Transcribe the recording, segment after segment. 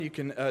You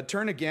can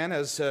turn again,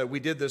 as we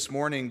did this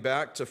morning,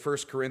 back to 1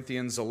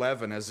 Corinthians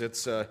 11, as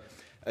it's a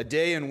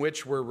day in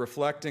which we're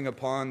reflecting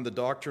upon the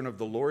doctrine of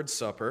the Lord's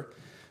Supper.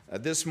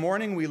 This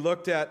morning we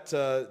looked at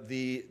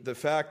the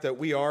fact that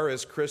we are,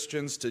 as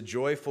Christians, to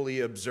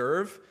joyfully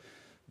observe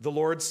the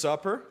Lord's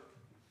Supper.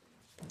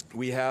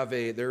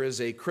 There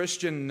is a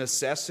Christian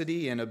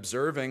necessity in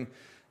observing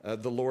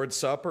the Lord's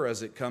Supper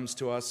as it comes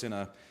to us in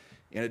a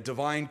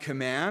divine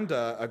command,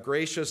 a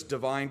gracious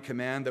divine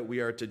command that we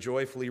are to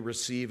joyfully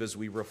receive as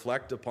we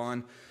reflect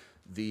upon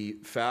the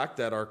fact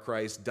that our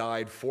Christ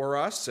died for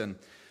us. And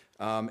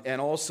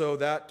also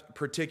that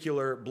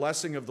particular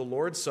blessing of the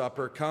Lord's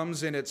Supper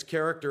comes in its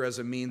character as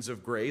a means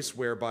of grace,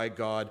 whereby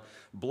God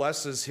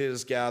blesses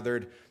his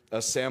gathered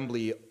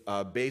assembly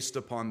based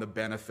upon the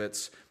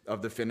benefits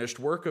of the finished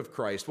work of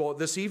Christ. Well,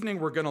 this evening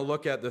we're going to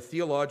look at the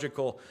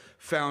theological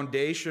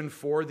foundation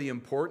for the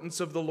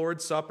importance of the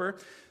Lord's Supper.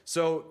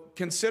 So,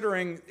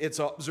 considering its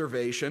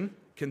observation,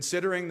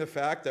 considering the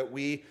fact that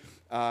we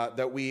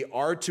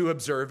are to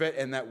observe it,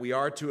 and that we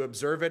are to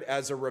observe it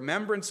as a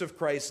remembrance of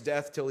Christ's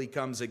death till he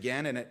comes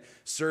again, and it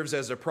serves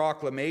as a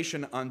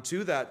proclamation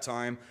unto that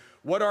time,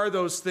 what are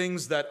those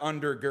things that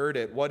undergird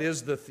it? What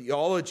is the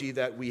theology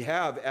that we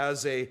have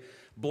as a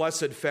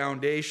blessed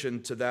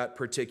foundation to that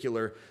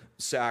particular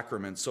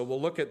sacrament? So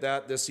we'll look at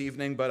that this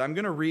evening, but I'm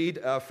going to read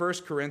 1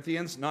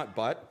 Corinthians,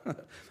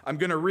 I'm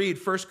going to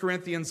read 1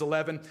 Corinthians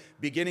 11,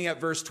 beginning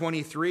at verse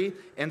 23,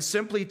 and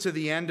simply to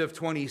the end of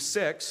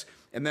 26,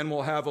 and then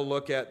we'll have a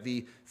look at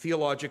the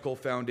theological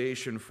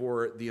foundation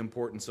for the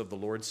importance of the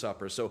Lord's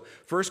Supper. So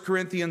 1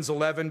 Corinthians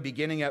 11,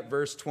 beginning at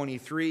verse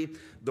 23,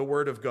 the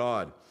Word of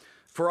God.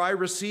 For I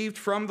received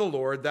from the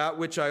Lord that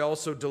which I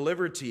also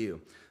delivered to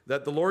you,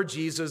 that the Lord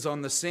Jesus,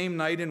 on the same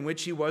night in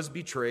which he was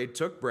betrayed,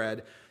 took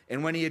bread,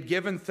 and when he had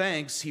given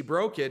thanks, he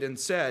broke it and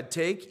said,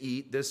 "Take,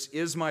 eat, this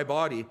is my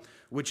body,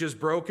 which is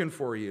broken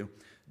for you.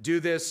 Do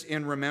this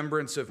in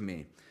remembrance of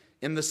me."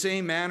 In the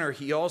same manner,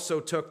 he also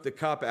took the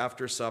cup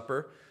after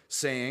supper,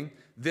 saying,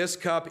 "This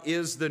cup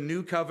is the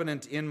new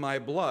covenant in my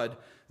blood.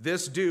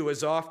 This do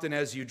as often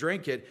as you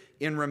drink it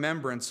in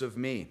remembrance of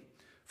me.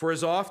 For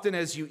as often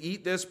as you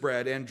eat this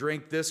bread and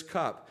drink this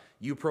cup,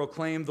 you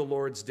proclaim the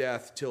Lord's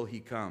death till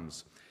he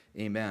comes."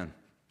 Amen.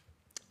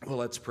 Well,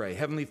 let's pray.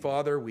 Heavenly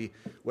Father, we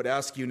would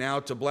ask you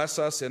now to bless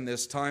us in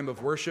this time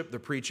of worship, the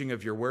preaching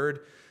of your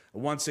word.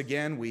 Once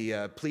again, we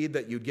plead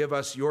that you'd give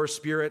us your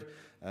Spirit,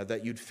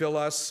 that you'd fill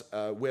us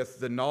with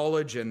the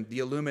knowledge and the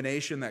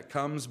illumination that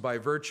comes by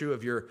virtue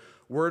of your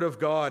Word of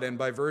God and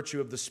by virtue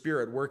of the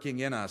Spirit working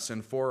in us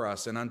and for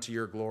us and unto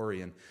your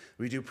glory. And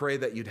we do pray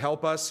that you'd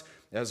help us,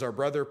 as our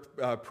brother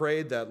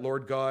prayed, that,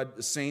 Lord God,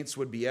 the saints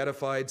would be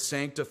edified,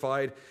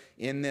 sanctified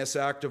in this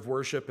act of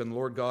worship, and,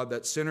 Lord God,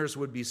 that sinners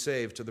would be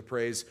saved to the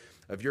praise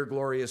of your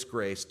glorious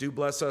grace. Do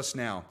bless us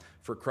now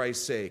for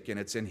Christ's sake, and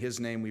it's in his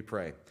name we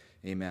pray.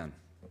 Amen.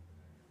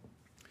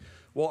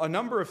 Well, a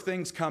number of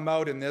things come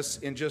out in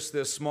just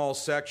this small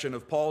section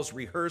of Paul's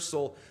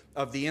rehearsal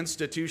of the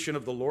institution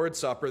of the Lord's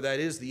Supper, that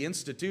is, the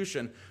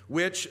institution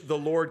which the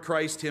Lord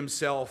Christ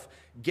himself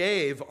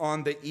gave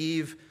on the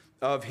eve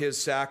of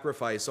his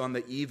sacrifice, on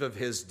the eve of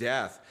his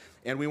death.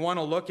 And we want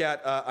to look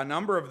at a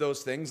number of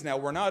those things. Now,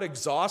 we're not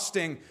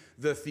exhausting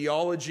the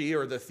theology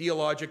or the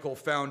theological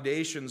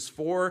foundations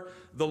for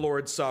the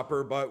Lord's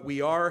Supper, but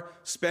we are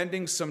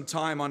spending some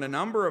time on a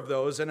number of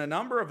those, and a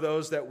number of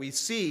those that we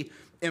see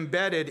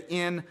embedded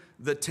in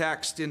the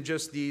text in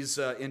just these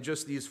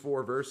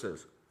 4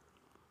 verses.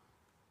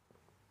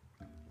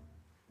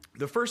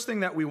 The first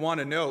thing that we want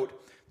to note,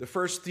 the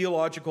first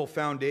theological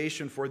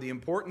foundation for the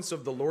importance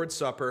of the Lord's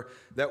Supper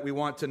that we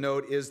want to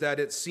note, is that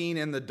it's seen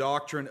in the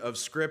doctrine of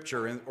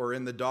Scripture, or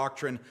in the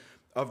doctrine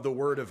of the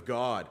Word of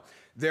God.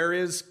 There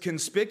is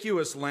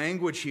conspicuous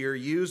language here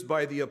used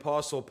by the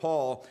Apostle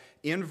Paul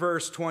in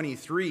verse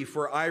 23,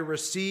 "For I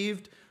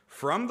received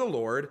from the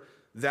Lord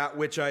that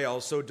which I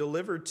also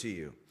delivered to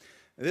you."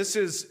 This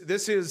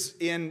is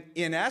in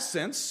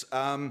essence,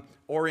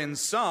 or in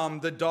sum,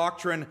 the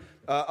doctrine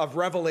of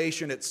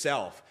revelation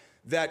itself.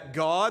 That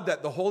God,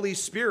 that the Holy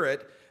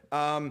Spirit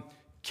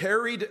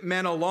carried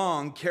men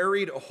along,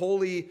 carried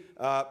holy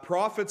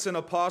prophets and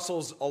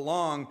apostles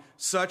along,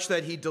 such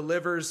that he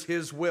delivers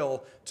his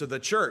will to the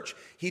church.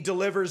 He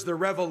delivers the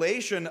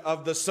revelation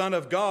of the Son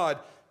of God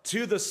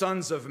to the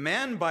sons of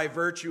men by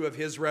virtue of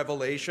his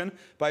revelation,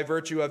 by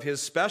virtue of his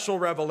special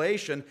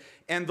revelation,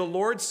 and the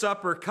Lord's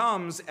Supper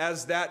comes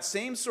as that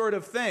same sort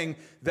of thing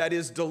that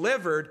is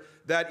delivered,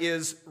 that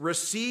is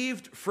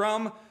received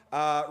from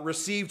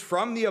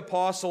the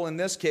apostle in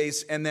this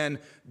case, and then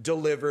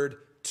delivered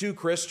to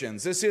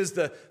Christians. This is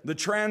the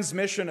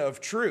transmission of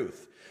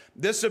truth.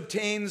 This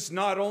obtains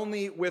not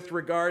only with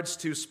regards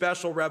to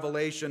special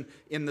revelation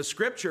in the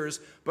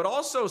Scriptures, but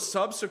also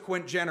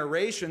subsequent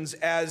generations,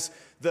 as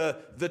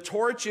the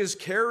torch is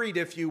carried,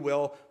 if you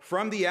will,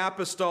 from the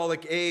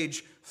apostolic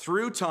age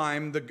through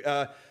time,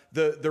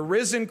 the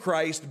risen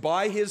Christ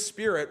by his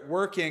Spirit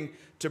working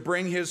to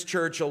bring his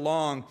church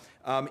along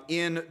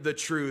in the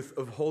truth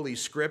of Holy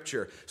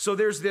Scripture. So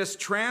there's this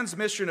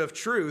transmission of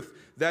truth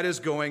that is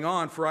going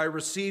on. For I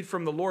received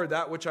from the Lord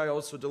that which I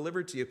also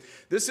delivered to you.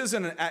 This is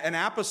an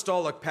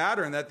apostolic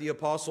pattern that the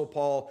Apostle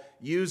Paul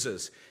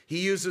uses. He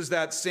uses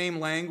that same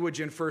language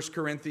in 1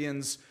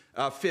 Corinthians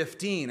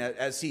 15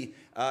 as he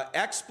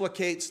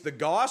explicates the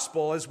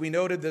gospel, as we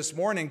noted this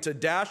morning, to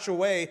dash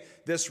away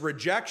this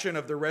rejection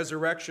of the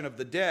resurrection of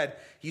the dead.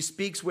 He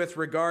speaks with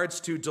regards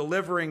to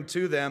delivering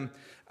to them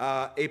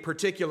a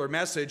particular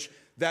message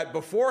that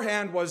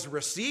beforehand was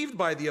received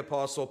by the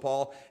Apostle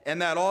Paul,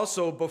 and that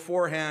also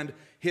beforehand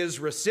his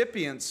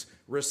recipients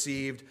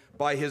received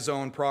by his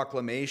own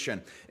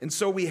proclamation. And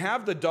so we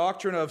have the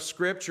doctrine of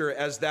Scripture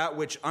as that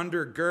which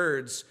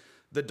undergirds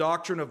the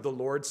doctrine of the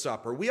Lord's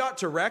Supper. We ought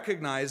to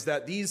recognize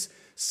that these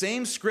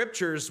same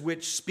Scriptures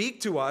which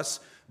speak to us,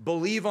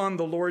 believe on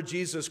the Lord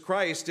Jesus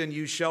Christ and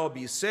you shall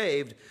be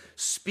saved,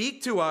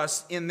 speak to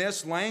us in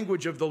this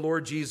language of the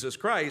Lord Jesus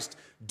Christ,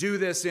 do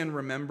this in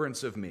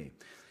remembrance of me.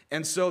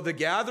 And so the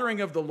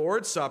gathering of the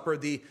Lord's Supper,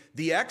 the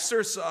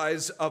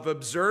exercise of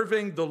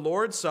observing the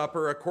Lord's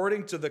Supper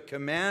according to the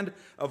command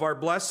of our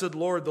blessed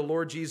Lord, the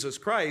Lord Jesus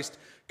Christ,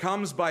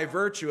 comes by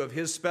virtue of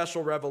his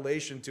special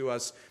revelation to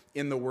us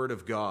in the Word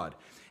of God.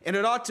 And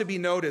it ought to be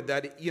noted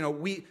that,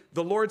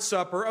 the Lord's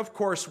Supper, of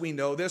course we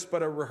know this,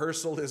 but a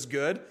rehearsal is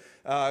good,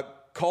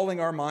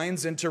 calling our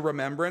minds into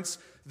remembrance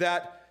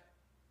that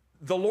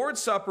the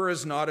Lord's Supper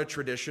is not a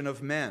tradition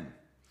of men.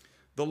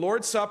 The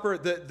Lord's Supper,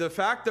 the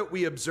fact that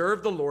we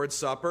observe the Lord's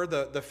Supper,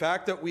 the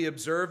fact that we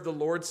observe the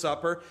Lord's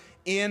Supper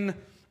in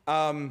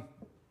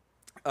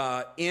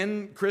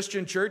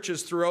Christian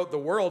churches throughout the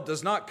world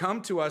does not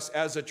come to us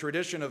as a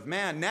tradition of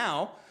man.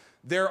 Now,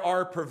 there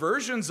are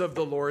perversions of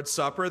the Lord's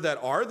Supper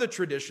that are the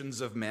traditions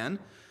of men,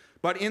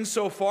 but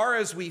insofar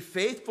as we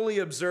faithfully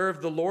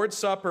observe the Lord's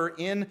Supper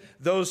in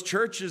those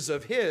churches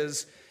of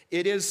his,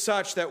 it is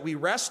such that we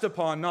rest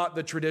upon not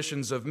the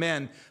traditions of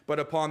men, but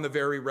upon the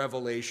very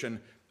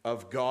revelation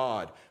of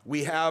God.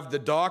 We have the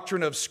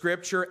doctrine of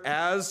Scripture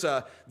as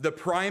the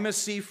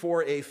primacy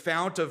for a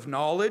fount of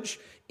knowledge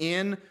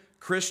in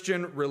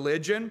Christian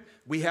religion.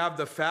 We have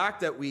the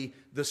fact that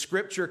the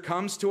Scripture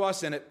comes to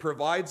us and it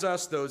provides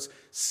us those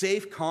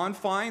safe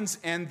confines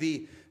and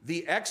the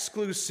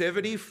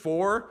exclusivity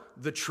for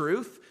the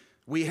truth.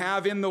 We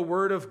have in the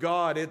Word of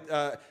God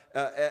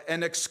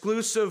an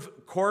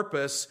exclusive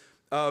corpus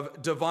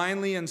of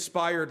divinely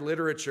inspired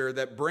literature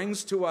that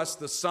brings to us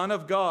the Son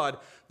of God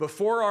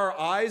before our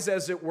eyes,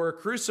 as it were,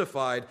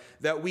 crucified,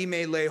 that we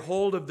may lay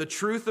hold of the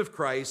truth of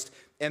Christ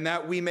and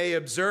that we may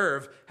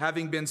observe,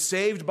 having been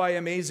saved by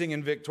amazing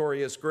and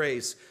victorious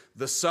grace,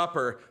 the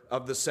supper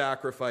of the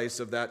sacrifice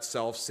of that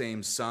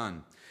selfsame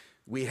Son.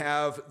 We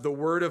have the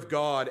Word of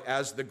God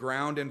as the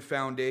ground and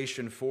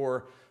foundation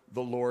for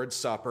the Lord's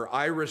Supper.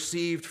 I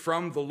received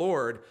from the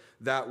Lord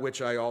that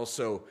which I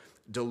also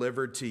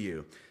delivered to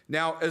you.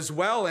 Now, as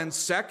well, and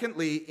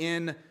secondly,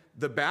 in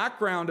the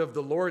background of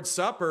the Lord's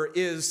Supper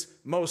is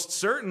most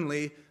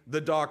certainly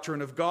the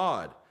doctrine of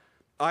God.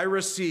 I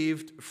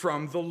received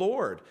from the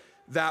Lord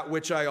that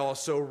which I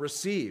also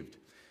received.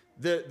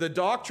 The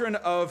doctrine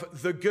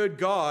of the good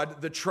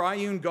God, the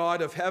triune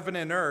God of heaven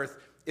and earth,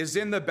 is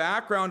in the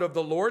background of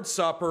the Lord's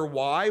Supper.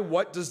 Why?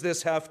 What does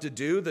this have to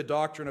do, the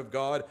doctrine of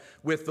God,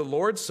 with the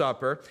Lord's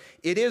Supper?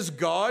 It is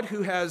God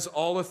who has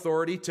all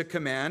authority to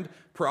command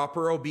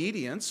proper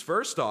obedience,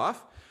 first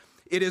off.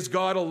 It is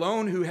God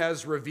alone who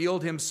has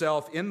revealed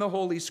himself in the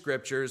Holy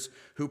Scriptures,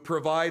 who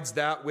provides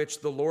that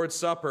which the Lord's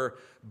Supper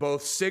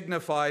both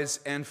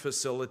signifies and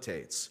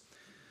facilitates.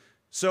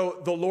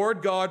 So the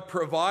Lord God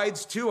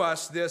provides to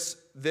us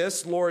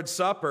this Lord's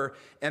Supper,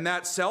 and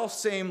that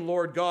selfsame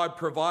Lord God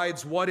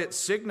provides what it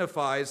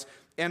signifies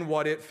and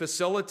what it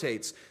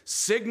facilitates,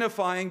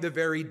 signifying the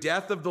very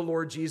death of the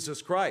Lord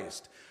Jesus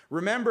Christ.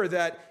 Remember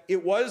that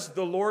it was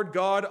the Lord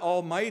God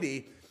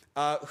Almighty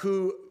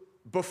who,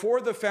 before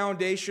the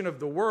foundation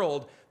of the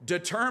world,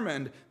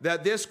 determined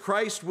that this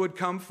Christ would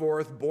come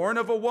forth, born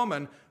of a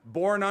woman,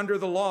 born under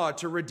the law,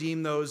 to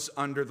redeem those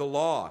under the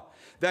law.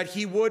 That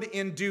he would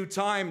in due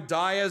time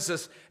die as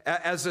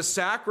a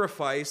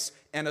sacrifice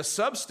and a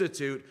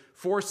substitute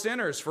for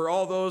sinners, for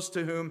all those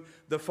to whom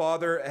the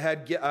Father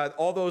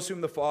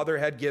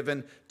had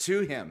given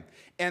to him.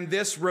 And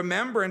this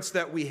remembrance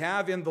that we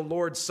have in the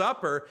Lord's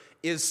Supper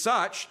is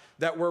such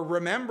that we're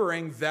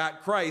remembering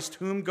that Christ,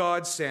 whom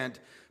God sent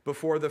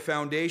before the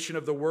foundation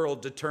of the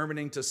world,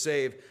 determining to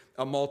save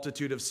a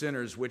multitude of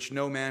sinners, which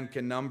no man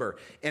can number.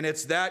 And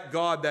it's that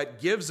God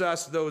that gives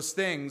us those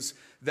things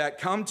that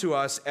come to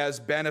us as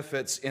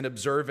benefits in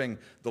observing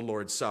the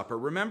Lord's Supper.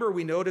 Remember,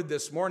 we noted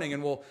this morning,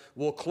 and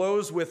we'll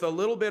close with a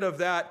little bit of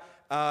that,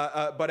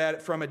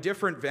 but from a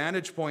different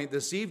vantage point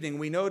this evening,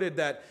 we noted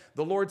that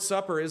the Lord's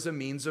Supper is a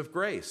means of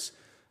grace.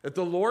 That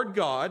the Lord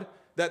God,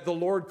 that the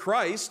Lord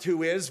Christ,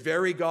 who is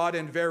very God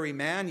and very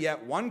man,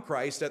 yet one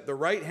Christ, at the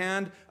right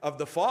hand of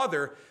the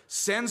Father,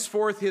 sends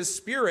forth his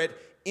Spirit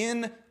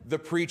in the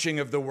preaching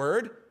of the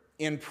Word,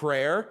 in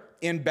prayer,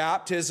 in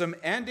baptism,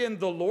 and in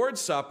the Lord's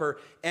Supper,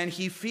 and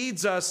he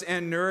feeds us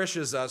and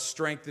nourishes us,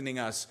 strengthening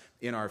us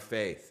in our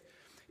faith.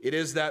 It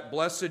is that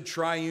blessed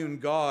triune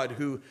God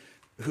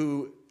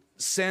who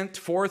sent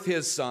forth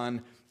his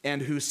Son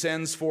and who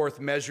sends forth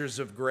measures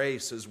of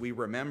grace as we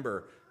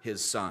remember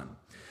his Son.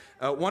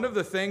 One of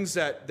the things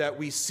that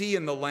we see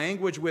in the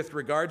language with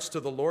regards to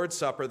the Lord's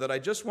Supper that I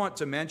just want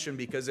to mention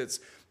because it's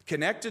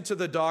connected to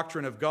the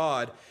doctrine of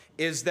God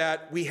is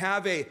that we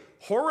have a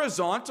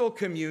horizontal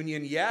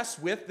communion, yes,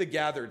 with the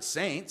gathered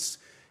saints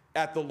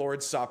at the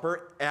Lord's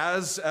Supper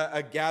as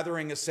a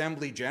gathering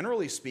assembly,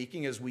 generally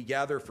speaking, as we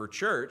gather for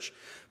church.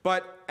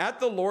 But at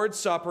the Lord's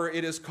Supper,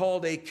 it is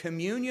called a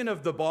communion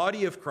of the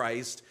body of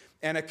Christ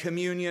and a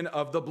communion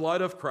of the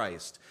blood of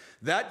Christ.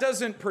 That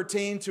doesn't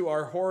pertain to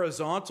our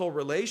horizontal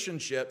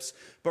relationships,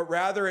 but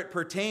rather it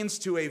pertains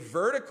to a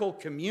vertical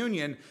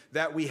communion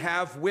that we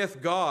have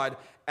with God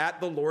at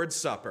the Lord's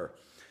Supper.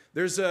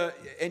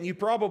 And you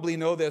probably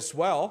know this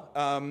well,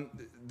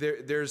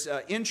 there's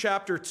in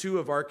chapter 2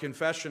 of our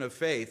Confession of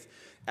Faith,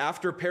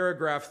 after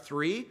paragraph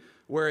 3,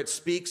 where it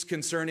speaks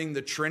concerning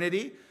the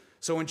Trinity.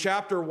 So in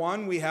chapter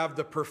 1, we have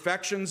the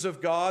perfections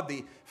of God,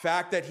 the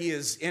fact that he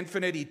is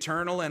infinite,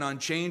 eternal, and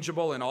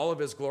unchangeable in all of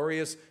his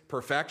glorious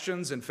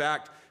perfections. In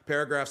fact,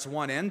 paragraphs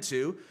 1 and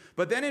 2.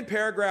 But then in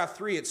paragraph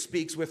 3, it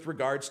speaks with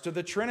regards to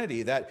the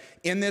Trinity, that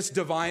in this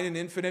divine and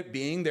infinite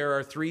being, there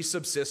are three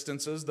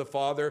subsistences, the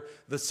Father,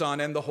 the Son,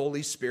 and the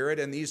Holy Spirit.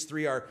 And these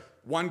three are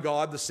one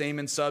God, the same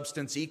in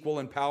substance, equal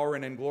in power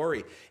and in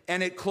glory.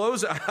 And it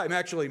closes, I'm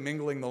actually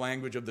mingling the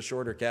language of the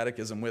shorter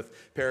catechism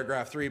with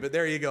paragraph 3, but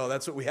there you go,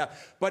 that's what we have.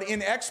 But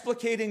in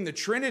explicating the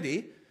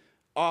Trinity,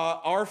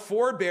 our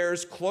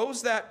forebears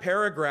close that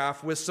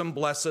paragraph with some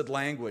blessed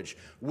language,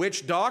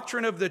 which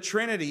doctrine of the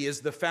Trinity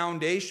is the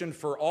foundation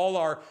for all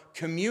our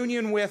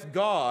communion with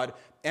God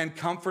and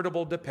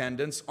comfortable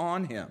dependence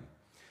on him.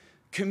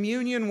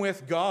 Communion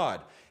with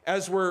God.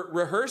 As we're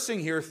rehearsing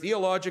here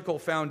theological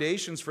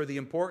foundations for the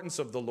importance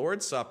of the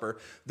Lord's Supper,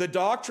 the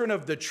doctrine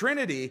of the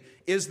Trinity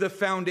is the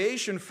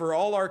foundation for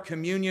all our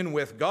communion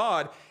with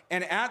God.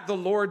 And at the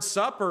Lord's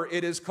Supper,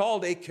 it is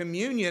called a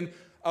communion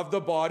of the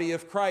body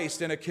of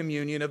Christ and a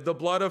communion of the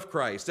blood of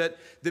Christ. At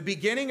the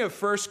beginning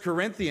of 1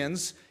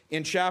 Corinthians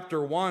in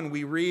chapter 1,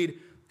 we read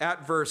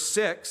at verse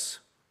 6,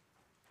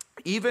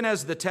 even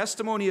as the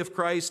testimony of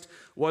Christ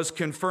was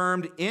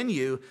confirmed in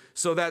you,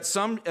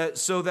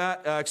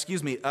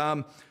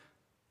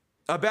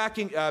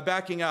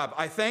 backing up,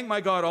 I thank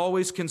my God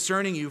always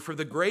concerning you for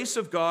the grace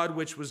of God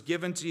which was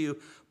given to you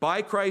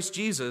by Christ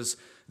Jesus,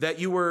 that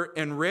you were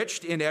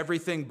enriched in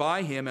everything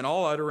by him, in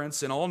all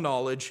utterance and all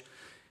knowledge,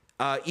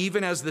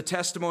 even as the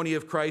testimony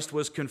of Christ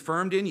was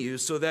confirmed in you,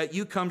 so that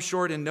you come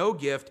short in no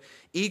gift,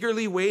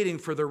 eagerly waiting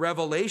for the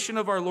revelation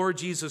of our Lord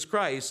Jesus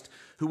Christ,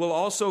 who will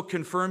also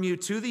confirm you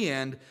to the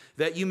end,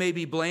 that you may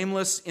be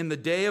blameless in the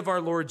day of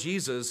our Lord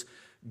Jesus.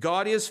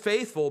 God is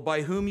faithful,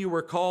 by whom you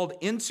were called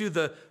into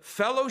the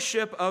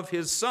fellowship of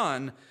his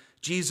Son,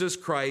 Jesus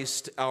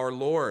Christ our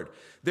Lord.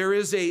 There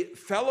is a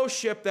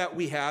fellowship that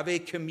we have, a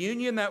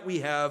communion that we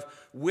have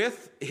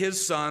with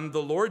his Son,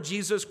 the Lord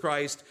Jesus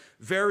Christ,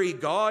 very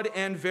God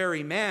and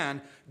very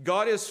man.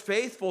 God is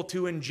faithful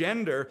to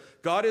engender.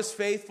 God is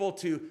faithful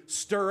to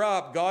stir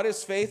up. God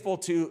is faithful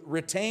to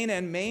retain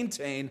and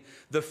maintain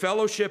the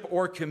fellowship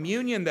or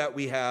communion that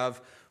we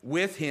have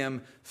with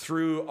him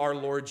through our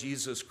Lord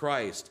Jesus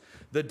Christ.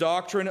 The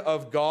doctrine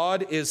of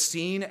God is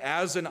seen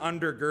as an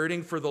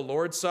undergirding for the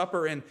Lord's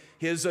Supper in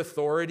his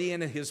authority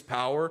and in his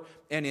power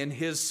and in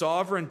his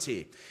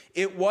sovereignty.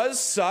 It was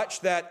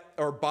such that,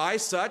 or by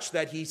such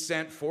that he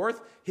sent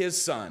forth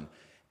his Son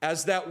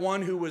as that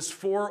one who was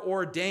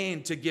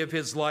foreordained to give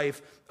his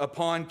life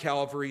upon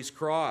Calvary's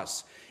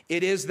cross.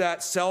 It is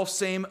that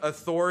selfsame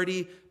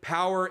authority,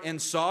 power,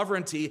 and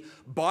sovereignty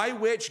by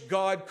which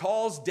God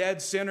calls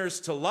dead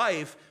sinners to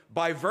life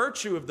by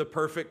virtue of the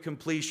perfect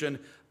completion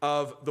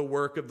of the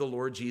work of the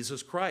Lord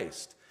Jesus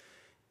Christ.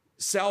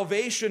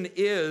 Salvation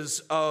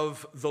is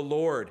of the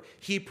Lord.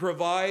 He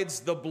provides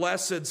the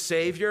blessed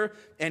Savior,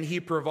 and he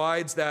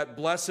provides that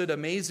blessed,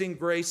 amazing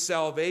grace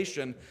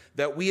salvation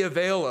that we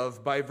avail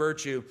of by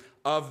virtue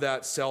of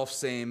that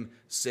selfsame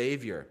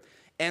Savior.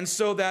 And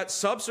so that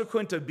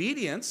subsequent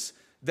obedience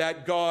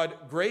that God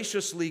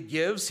graciously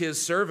gives his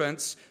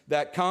servants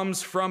that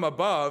comes from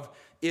above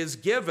is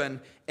given,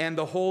 and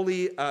the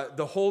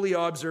holy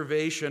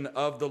observation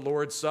of the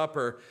Lord's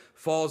Supper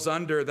falls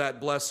under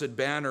that blessed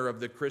banner of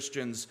the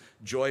Christian's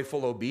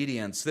joyful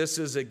obedience. This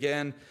is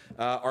again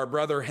our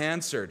brother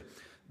Hansard.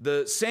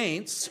 The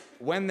saints,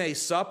 when they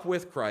sup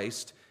with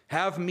Christ,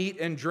 have meat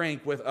and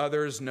drink with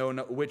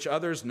which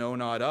others know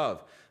not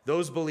of.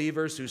 Those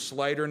believers who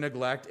slight or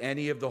neglect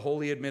any of the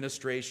holy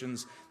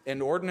administrations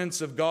and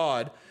ordinance of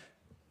God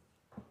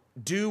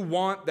do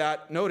want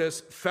that,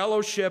 notice,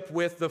 fellowship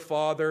with the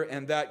Father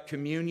and that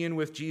communion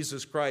with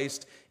Jesus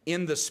Christ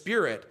in the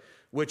Spirit,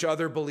 which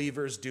other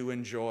believers do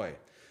enjoy.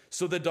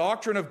 So the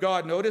doctrine of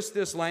God, notice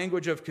this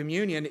language of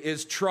communion,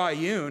 is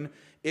triune.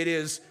 It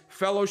is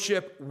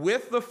fellowship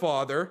with the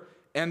Father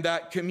and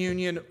that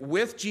communion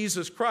with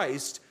Jesus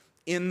Christ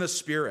in the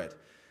Spirit.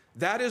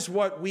 That is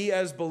what we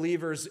as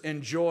believers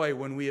enjoy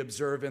when we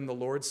observe in the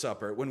Lord's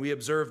Supper, when we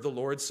observe the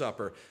Lord's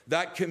Supper,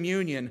 that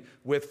communion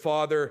with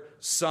Father,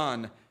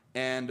 Son,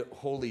 and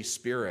Holy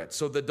Spirit.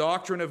 So the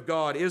doctrine of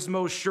God is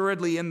most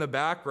assuredly in the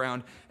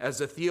background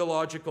as a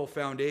theological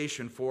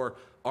foundation for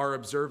our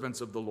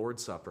observance of the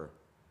Lord's Supper.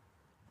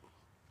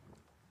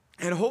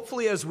 And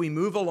hopefully as we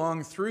move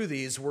along through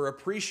these, we're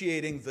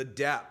appreciating the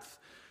depth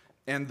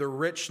and the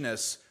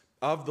richness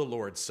of the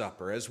Lord's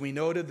Supper. As we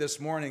noted this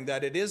morning,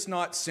 that it is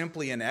not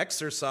simply an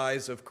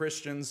exercise of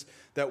Christians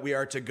that we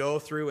are to go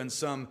through in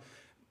some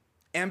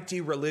empty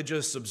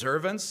religious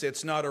observance.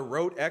 It's not a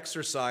rote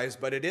exercise,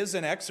 but it is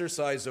an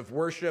exercise of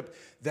worship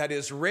that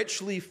is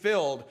richly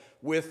filled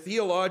with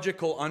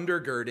theological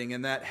undergirding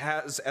and that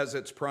has as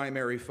its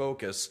primary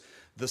focus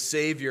the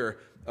Savior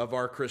of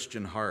our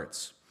Christian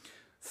hearts.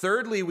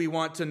 Thirdly, we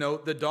want to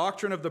note the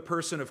doctrine of the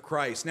person of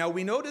Christ. Now,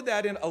 we noted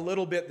that in a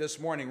little bit this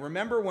morning.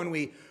 Remember when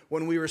we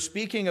were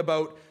speaking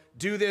about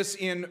do this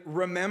in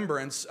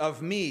remembrance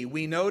of me,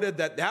 we noted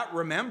that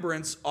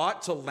remembrance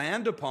ought to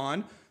land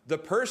upon the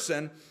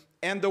person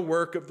and the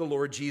work of the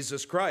Lord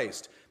Jesus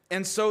Christ.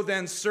 And so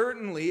then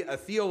certainly a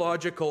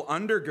theological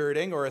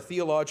undergirding or a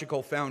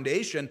theological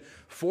foundation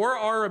for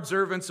our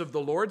observance of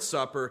the Lord's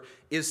Supper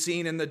is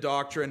seen in the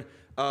doctrine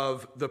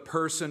of the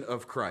person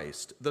of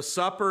Christ. The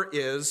supper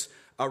is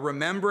a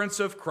remembrance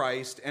of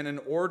Christ and an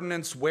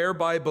ordinance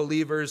whereby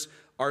believers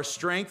are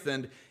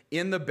strengthened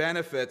in the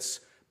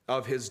benefits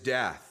of his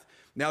death.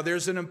 Now,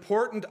 there's an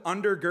important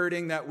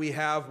undergirding that we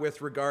have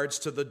with regards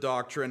to the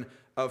doctrine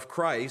of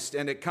Christ,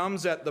 and it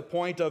comes at the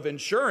point of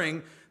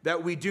ensuring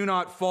that we do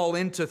not fall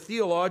into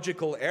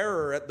theological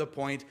error at the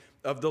point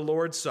of the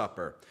Lord's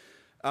Supper.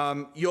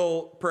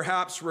 You'll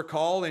perhaps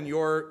recall in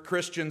your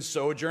Christian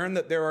sojourn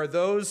that there are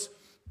those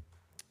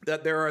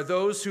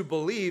who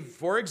believe,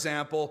 for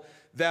example,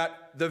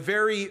 that the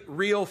very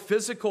real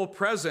physical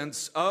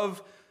presence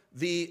of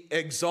the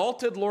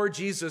exalted Lord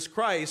Jesus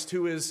Christ,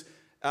 who is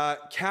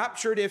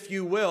captured, if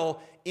you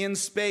will, in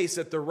space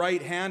at the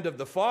right hand of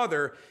the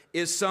Father,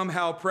 is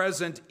somehow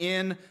present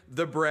in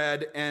the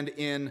bread and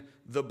in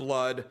the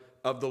blood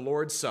of the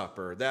Lord's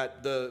Supper.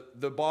 That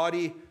the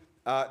body,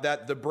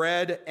 that the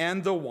bread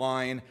and the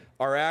wine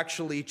are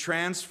actually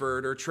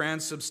transferred or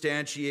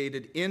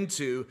transubstantiated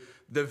into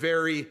the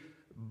very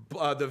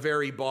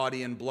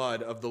body and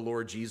blood of the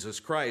Lord Jesus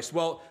Christ.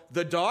 Well,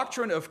 the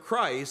doctrine of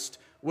Christ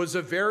was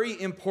a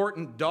very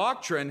important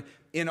doctrine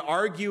in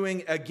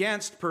arguing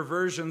against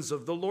perversions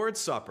of the Lord's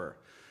Supper.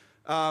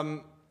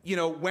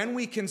 When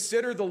we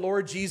consider the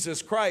Lord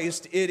Jesus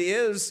Christ, it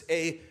is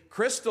a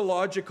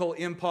Christological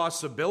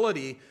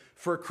impossibility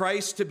for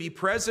Christ to be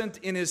present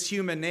in his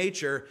human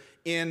nature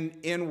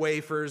in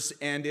wafers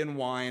and in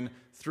wine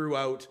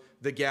throughout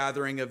the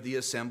gathering of the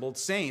assembled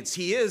saints.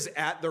 He is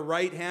at the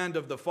right hand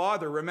of the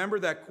Father. Remember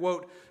that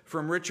quote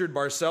from Richard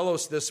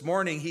Barcelos this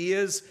morning. He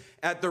is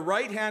at the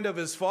right hand of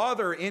his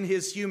Father in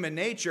his human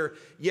nature,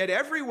 yet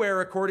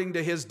everywhere according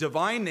to his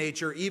divine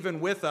nature, even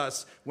with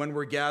us when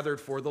we're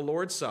gathered for the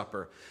Lord's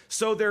Supper.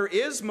 So there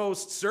is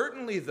most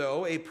certainly,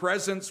 though, a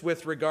presence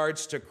with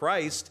regards to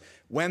Christ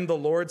when the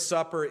Lord's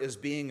Supper is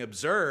being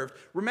observed.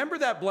 Remember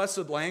that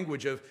blessed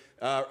language of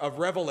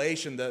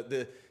Revelation,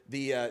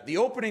 the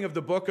opening of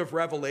the book of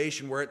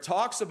Revelation, where it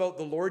talks about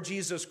the Lord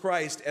Jesus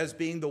Christ as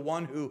being the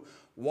one who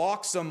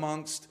walks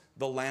amongst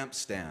the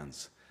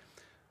lampstands.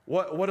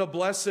 What a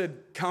blessed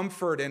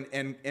comfort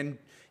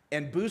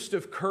and boost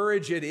of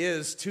courage it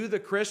is to the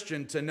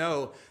Christian to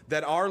know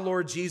that our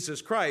Lord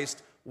Jesus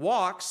Christ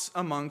walks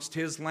amongst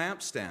his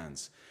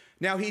lampstands.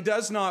 Now, he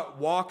does not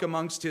walk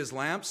amongst his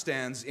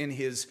lampstands in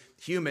his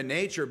human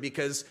nature,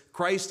 because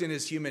Christ in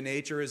his human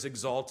nature is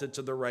exalted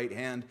to the right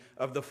hand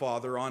of the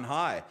Father on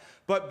high.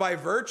 But by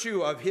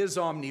virtue of his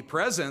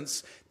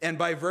omnipresence and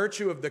by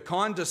virtue of the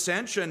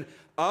condescension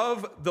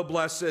of the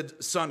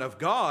blessed Son of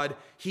God,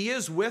 he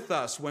is with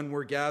us when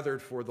we're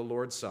gathered for the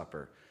Lord's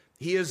Supper.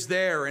 He is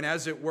there, and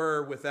as it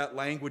were, with that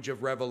language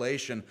of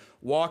Revelation,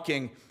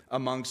 walking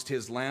amongst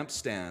his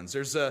lampstands.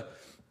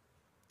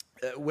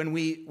 When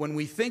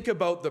we think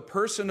about the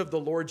person of the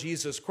Lord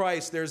Jesus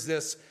Christ, there's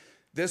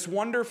this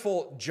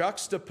wonderful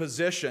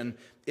juxtaposition,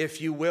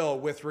 if you will,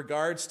 with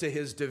regards to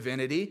his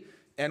divinity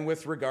and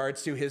with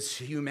regards to his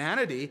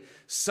humanity,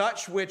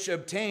 such which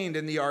obtained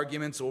in the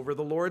arguments over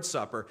the Lord's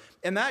Supper.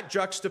 And that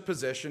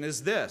juxtaposition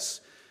is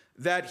this,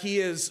 that he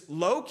is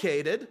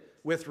located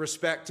with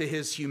respect to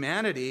his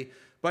humanity,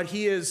 but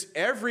he is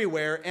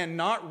everywhere and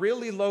not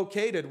really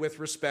located with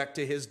respect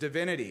to his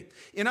divinity.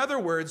 In other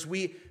words,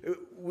 we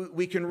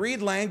can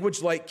read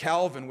language like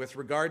Calvin with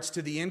regards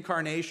to the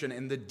incarnation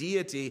and the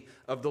deity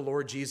of the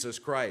Lord Jesus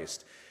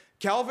Christ.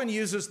 Calvin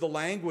uses the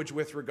language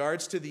with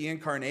regards to the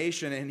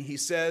incarnation, and he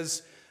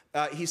says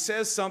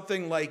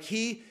something like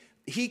he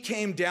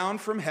came down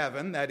from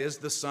heaven, that is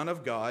the Son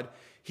of God.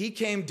 He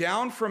came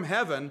down from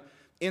heaven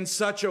in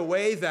such a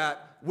way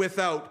that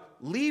without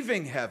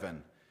leaving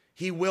heaven,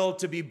 he willed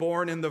to be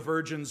born in the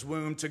Virgin's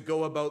womb, to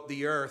go about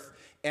the earth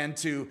and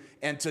to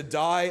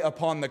die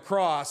upon the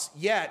cross,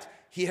 yet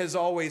he has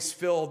always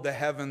filled the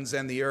heavens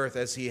and the earth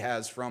as he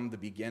has from the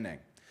beginning.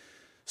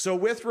 So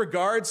with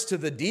regards to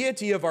the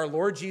deity of our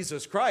Lord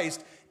Jesus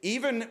Christ,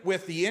 even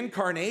with the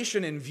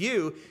incarnation in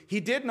view, he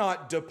did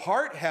not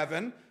depart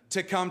heaven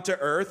to come to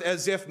earth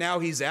as if now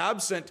he's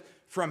absent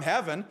from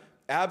heaven,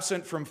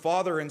 absent from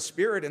Father and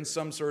Spirit in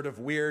some sort of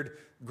weird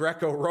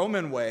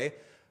Greco-Roman way,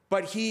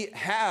 but he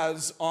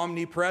has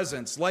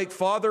omnipresence. Like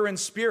Father and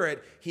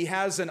Spirit, he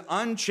has an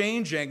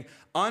unchanging,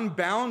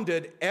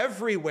 unbounded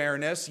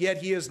everywhereness, yet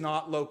he is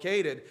not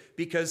located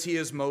because he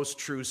is most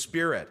true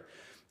Spirit.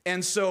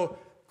 And so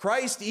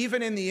Christ,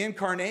 even in the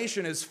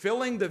incarnation, is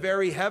filling the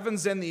very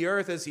heavens and the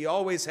earth as he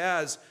always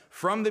has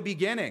from the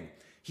beginning.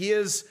 He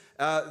is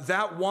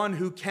that one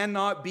who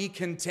cannot be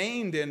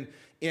contained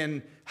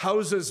in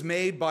houses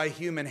made by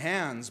human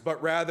hands,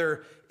 but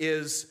rather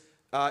is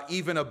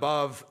even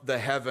above the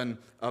heaven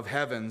of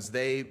heavens,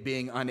 they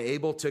being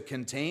unable to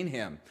contain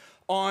him.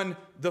 On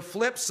the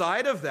flip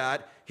side of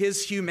that,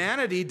 his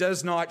humanity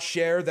does not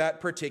share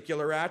that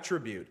particular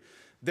attribute.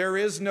 There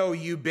is no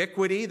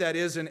ubiquity, that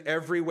is an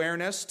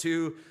everywhereness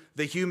to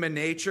the human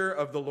nature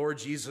of the Lord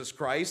Jesus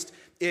Christ.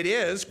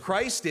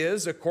 Christ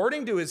is,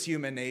 according to his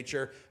human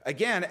nature,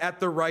 again, at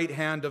the right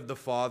hand of the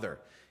Father.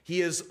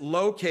 He is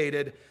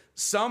located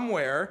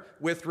somewhere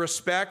with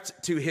respect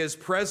to his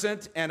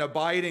present and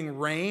abiding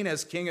reign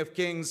as King of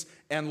Kings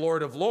and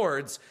Lord of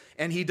Lords,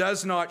 and he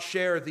does not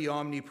share the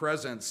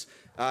omnipresence.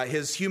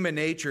 His human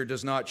nature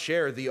does not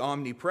share the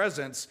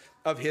omnipresence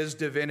of his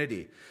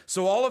divinity.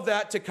 So all of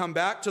that to come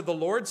back to the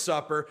Lord's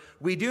Supper,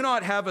 we do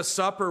not have a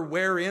supper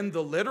wherein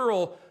the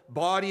literal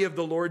body of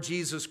the Lord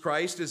Jesus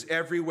Christ is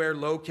everywhere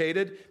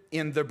located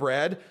in the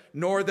bread,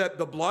 nor that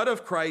the blood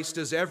of Christ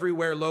is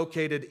everywhere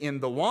located in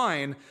the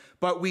wine,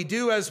 but we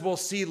do, as we'll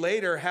see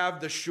later,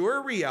 have the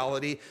sure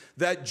reality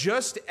that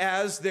just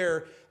as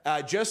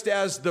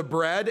the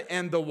bread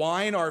and the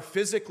wine are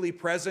physically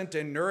present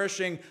and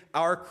nourishing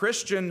our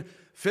Christian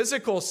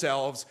physical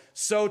selves,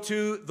 so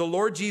too the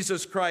Lord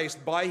Jesus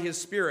Christ, by his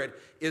Spirit,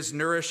 is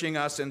nourishing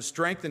us and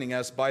strengthening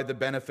us by the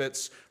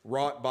benefits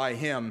wrought by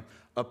him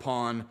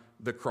upon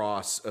the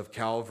cross of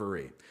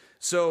Calvary.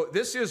 So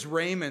this is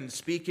Raymond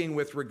speaking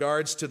with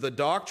regards to the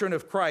doctrine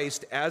of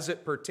Christ as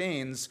it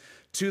pertains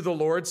to the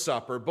Lord's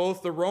Supper.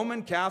 Both the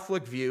Roman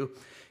Catholic view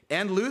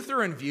and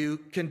Lutheran view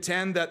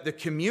contend that the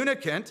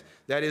communicant,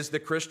 that is the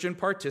Christian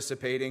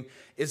participating,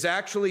 is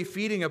actually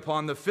feeding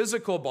upon the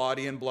physical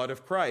body and blood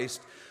of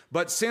Christ.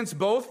 But since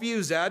both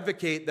views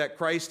advocate that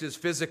Christ is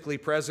physically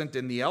present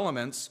in the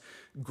elements,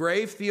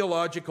 grave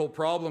theological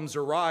problems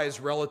arise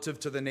relative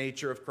to the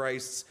nature of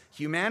Christ's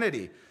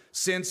humanity,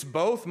 since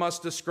both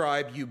must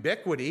ascribe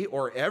ubiquity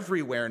or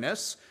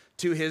everywhereness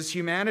to his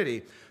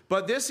humanity.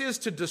 But this is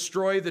to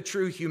destroy the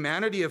true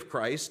humanity of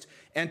Christ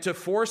and to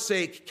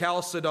forsake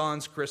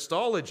Chalcedon's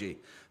Christology,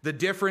 the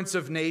difference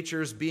of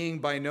natures being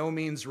by no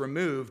means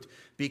removed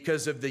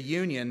because of the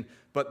union,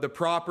 but the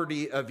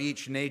property of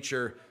each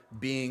nature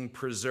being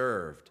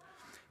preserved.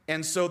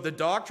 And so the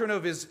doctrine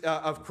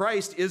of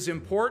Christ is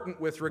important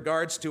with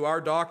regards to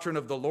our doctrine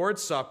of the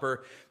Lord's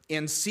Supper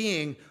in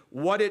seeing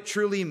what it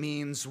truly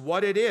means,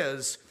 what it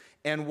is,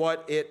 and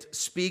what it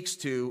speaks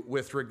to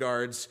with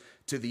regards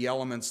to the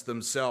elements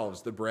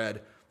themselves, the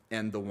bread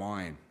and the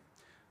wine.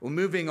 Well,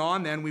 moving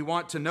on then, we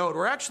want to note,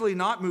 we're actually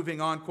not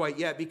moving on quite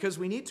yet because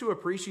we need to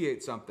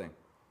appreciate something.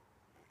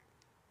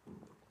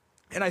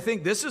 And I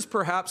think this is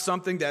perhaps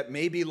something that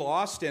may be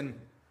lost in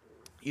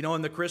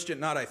the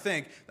Christian,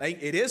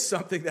 it is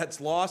something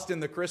that's lost in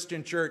the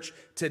Christian church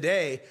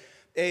today.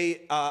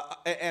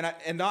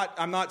 I'm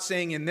not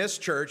saying in this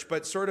church,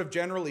 but sort of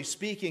generally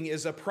speaking,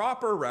 is a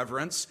proper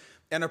reverence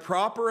and a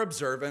proper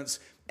observance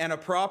and a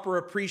proper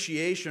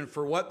appreciation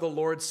for what the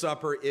Lord's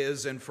Supper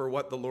is and for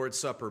what the Lord's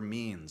Supper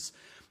means.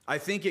 I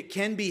think it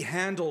can be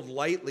handled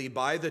lightly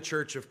by the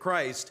Church of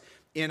Christ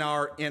in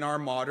our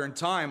modern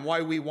time.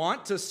 Why we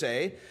want to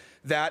say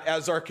that,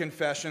 as our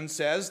confession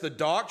says, the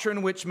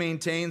doctrine which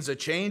maintains a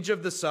change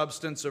of the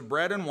substance of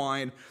bread and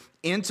wine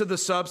into the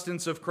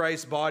substance of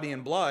Christ's body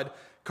and blood,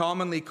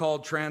 commonly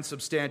called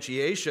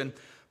transubstantiation,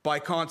 by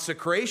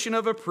consecration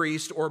of a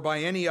priest or by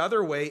any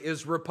other way,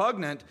 is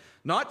repugnant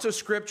not to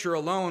Scripture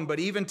alone, but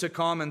even to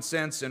common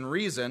sense and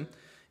reason.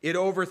 It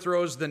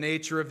overthrows the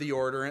nature of the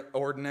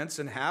ordinance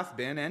and hath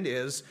been and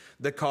is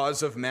the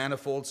cause of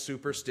manifold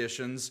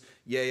superstitions,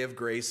 yea, of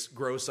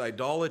gross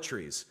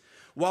idolatries.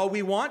 While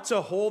we want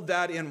to hold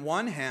that in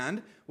one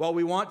hand, while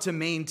we want to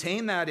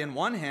maintain that in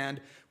one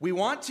hand, we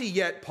want to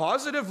yet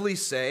positively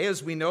say,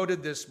 as we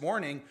noted this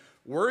morning,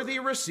 worthy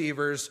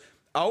receivers,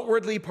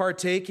 outwardly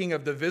partaking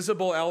of the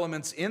visible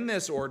elements in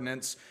this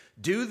ordinance,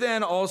 do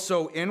then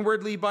also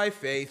inwardly by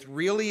faith,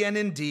 really and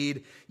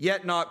indeed,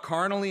 yet not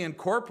carnally and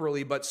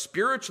corporally, but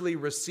spiritually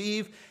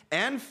receive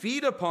and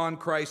feed upon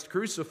Christ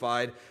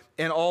crucified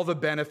and all the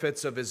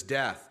benefits of his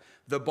death,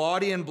 the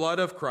body and blood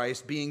of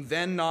Christ being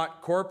then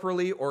not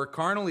corporally or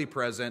carnally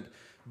present,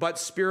 but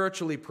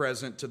spiritually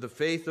present to the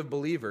faith of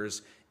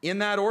believers in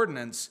that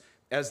ordinance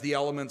as the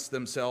elements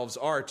themselves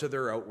are to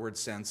their outward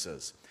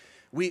senses.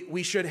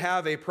 We should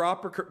have a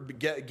proper,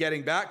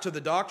 getting back to the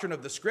doctrine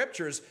of the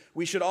Scriptures,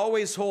 we should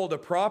always hold a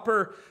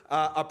proper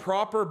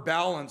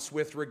balance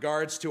with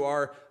regards to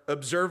our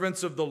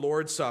observance of the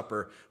Lord's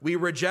Supper. We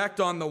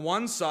reject on the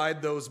one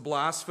side those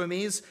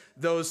blasphemies,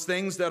 those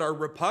things that are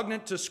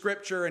repugnant to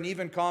Scripture and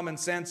even common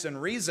sense and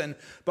reason,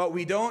 but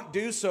we don't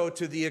do so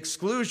to the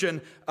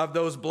exclusion of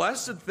those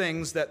blessed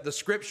things that the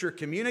Scripture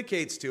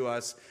communicates to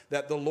us,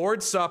 that the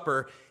Lord's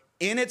Supper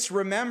in its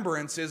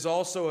remembrance is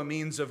also a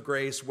means of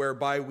grace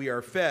whereby we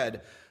are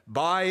fed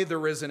by the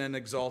risen and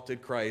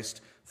exalted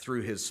Christ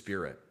through his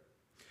Spirit.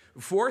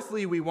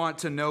 Fourthly, we want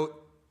to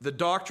note the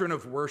doctrine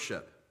of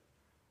worship.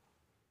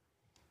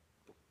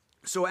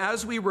 So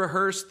as we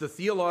rehearse the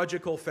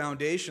theological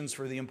foundations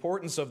for the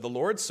importance of the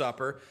Lord's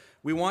Supper,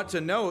 we want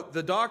to note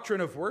the doctrine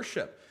of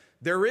worship.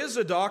 There is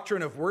a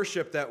doctrine of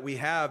worship that we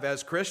have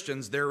as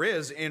Christians. There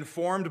is,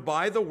 informed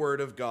by the Word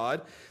of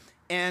God,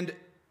 and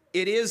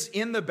it is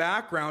in the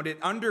background.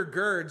 It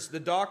undergirds the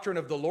doctrine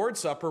of the Lord's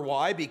Supper.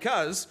 Why?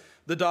 Because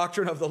the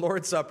doctrine of the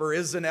Lord's Supper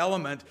is an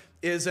element,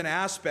 is an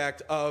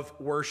aspect of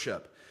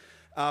worship.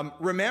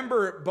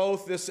 Remember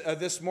both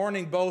this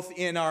morning, both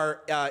in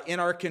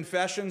our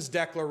confession's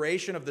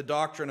declaration of the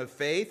doctrine of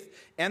faith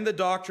and the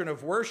doctrine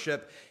of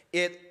worship,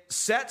 it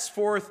sets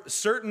forth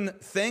certain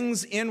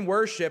things in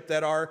worship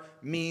that are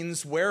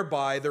means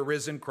whereby the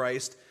risen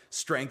Christ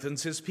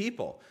strengthens his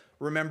people.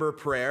 Remember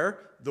prayer,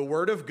 the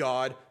Word of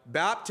God,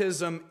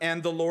 baptism,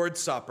 and the Lord's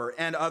Supper,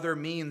 and other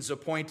means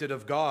appointed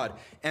of God.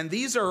 And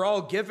these are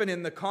all given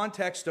in the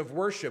context of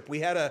worship.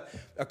 We had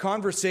a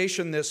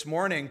conversation this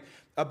morning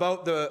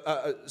about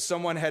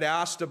someone had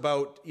asked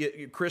about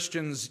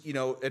Christians,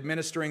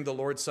 administering the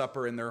Lord's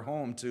Supper in their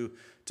home to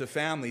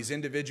families,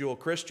 individual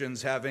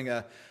Christians having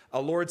a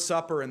Lord's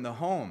Supper in the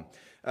home.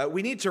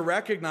 We need to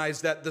recognize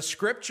that the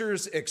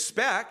Scriptures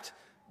expect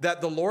that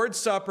the Lord's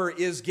Supper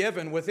is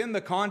given within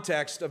the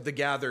context of the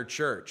gathered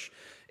church.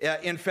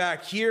 In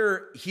fact,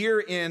 here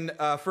in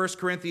 1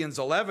 Corinthians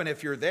 11,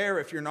 if you're there,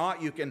 if you're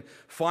not, you can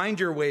find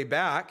your way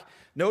back.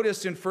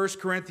 Notice in 1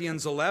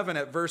 Corinthians 11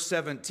 at verse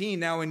 17,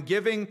 now in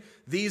giving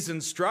these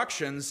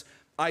instructions,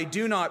 I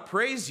do not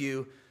praise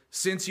you,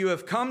 since you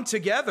have come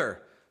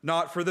together,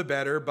 not for the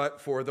better,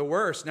 but for the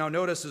worse. Now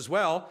notice as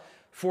well,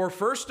 for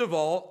first of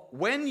all,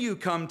 when you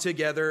come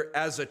together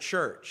as a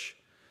church.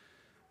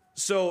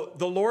 So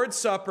the Lord's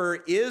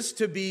Supper is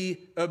to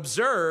be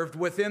observed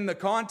within the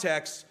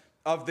context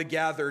of the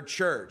gathered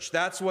church.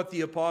 That's what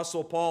the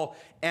Apostle Paul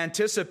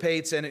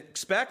anticipates and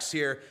expects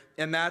here,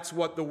 and that's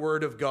what the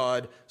Word of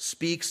God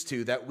speaks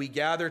to, that we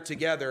gather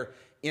together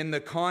in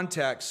the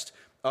context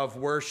of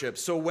worship.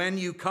 So when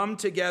you come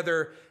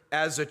together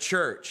as a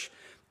church,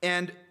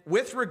 and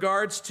with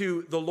regards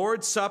to the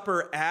Lord's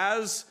Supper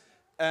as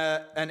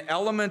an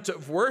element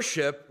of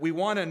worship, we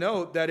want to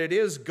note that it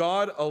is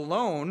God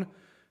alone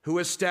who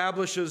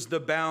establishes the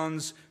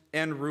bounds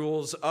and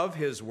rules of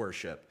his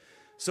worship.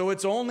 So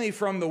it's only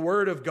from the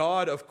Word of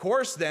God, of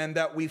course, then,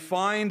 that we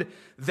find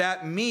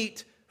that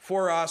meet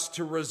for us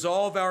to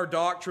resolve our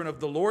doctrine of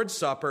the Lord's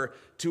Supper,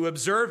 to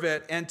observe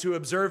it, and to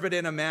observe it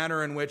in a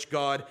manner in which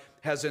God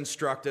has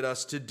instructed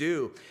us to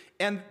do.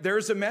 And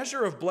there's a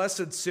measure of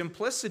blessed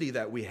simplicity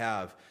that we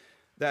have,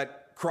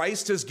 that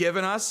Christ has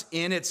given us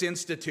in its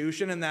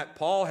institution, and that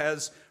Paul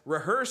has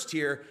rehearsed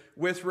here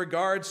with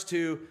regards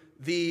to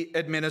the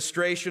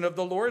administration of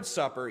the Lord's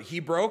Supper. He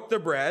broke the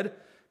bread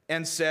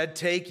and said,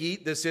 take,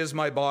 eat, this is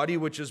my body,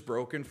 which is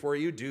broken for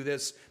you. Do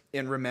this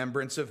in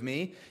remembrance of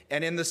me.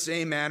 And in the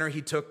same manner,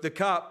 he took the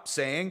cup,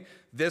 saying,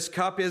 this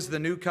cup is the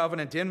new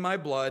covenant in my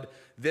blood.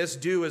 This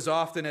do as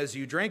often as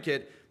you drink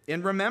it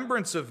in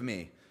remembrance of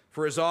me.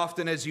 For as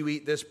often as you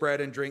eat this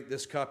bread and drink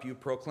this cup, you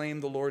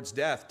proclaim the Lord's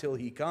death till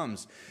he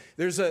comes.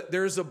 There's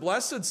a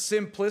blessed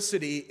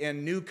simplicity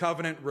in new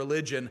covenant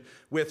religion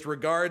with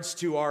regards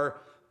to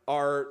our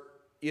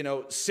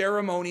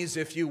ceremonies,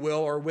 if you will,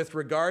 or with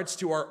regards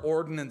to our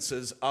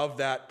ordinances of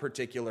that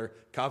particular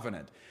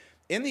covenant.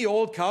 In the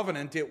Old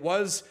Covenant, it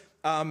was,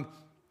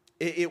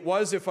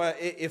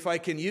 if I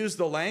can use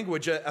the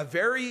language, a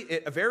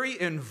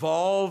very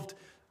involved,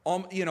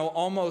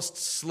 almost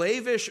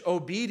slavish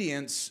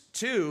obedience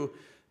to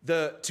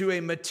a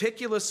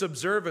meticulous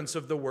observance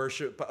of the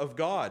worship of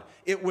God.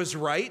 It was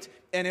right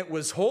and it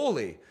was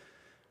holy.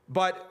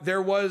 But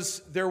there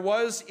was,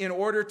 in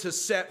order to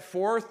set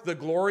forth the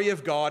glory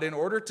of God, in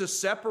order to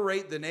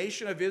separate the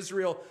nation of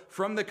Israel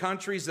from the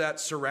countries that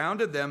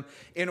surrounded them,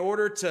 in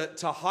order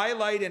to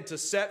highlight and to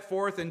set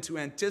forth and to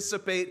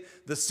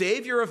anticipate the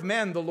Savior of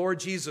men, the Lord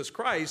Jesus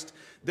Christ,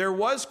 there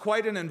was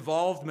quite an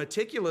involved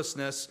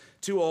meticulousness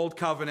to Old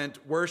Covenant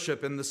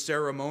worship in the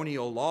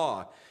ceremonial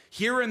law.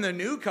 Here in the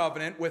New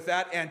Covenant, with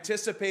that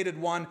anticipated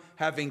one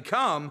having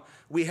come,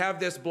 we have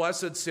this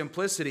blessed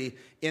simplicity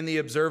in the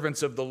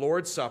observance of the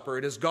Lord's Supper.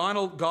 It is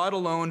God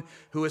alone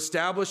who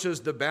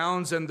establishes the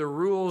bounds and the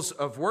rules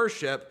of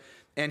worship,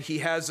 and he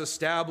has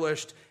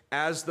established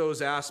as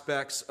those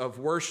aspects of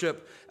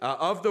worship,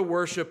 of the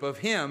worship of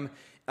him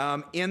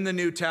in the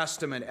New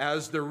Testament,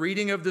 as the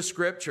reading of the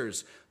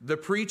Scriptures, the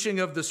preaching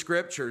of the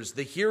Scriptures,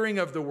 the hearing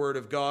of the Word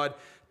of God,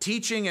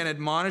 teaching and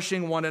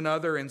admonishing one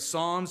another in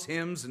psalms,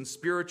 hymns, and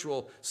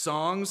spiritual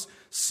songs,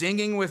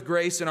 singing with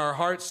grace in our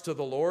hearts to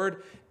the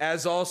Lord,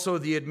 as also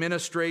the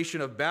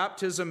administration of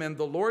baptism and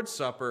the Lord's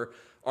Supper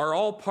are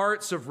all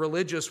parts of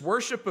religious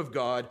worship of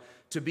God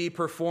to be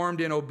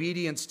performed in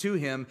obedience to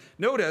him.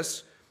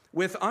 Notice,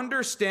 with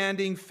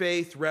understanding,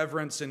 faith,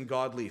 reverence, and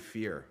godly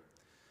fear.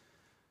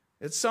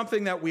 It's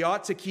something that we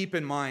ought to keep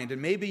in mind,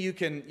 and maybe you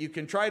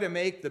can try to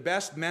make the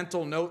best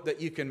mental note that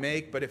you can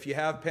make, but if you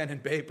have pen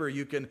and paper,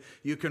 you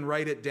can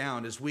write it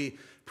down as we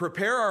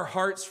prepare our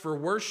hearts for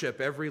worship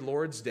every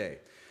Lord's Day,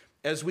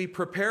 as we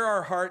prepare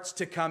our hearts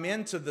to come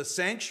into the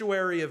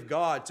sanctuary of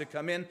God, to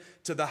come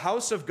into the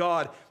house of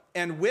God,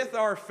 and with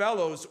our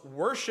fellows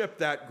worship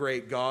that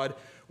great God.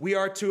 We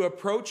are to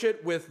approach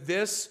it with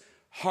this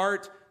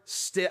heart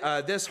state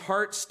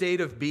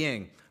of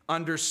being: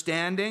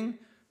 understanding,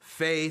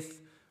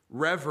 faith,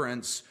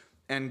 reverence,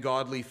 and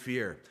godly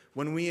fear.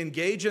 When we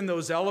engage in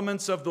those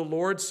elements of the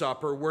Lord's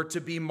Supper, we're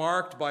to be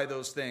marked by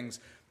those things.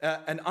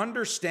 An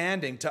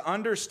understanding, to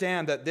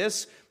understand that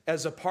this,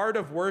 as a part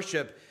of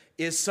worship,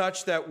 is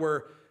such that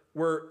we're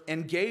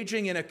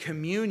engaging in a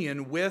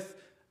communion with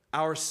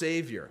our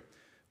Savior.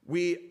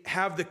 We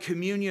have the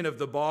communion of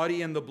the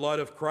body and the blood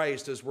of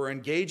Christ as we're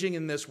engaging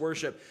in this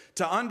worship.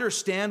 To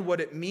understand what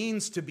it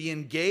means to be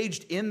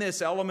engaged in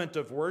this element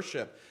of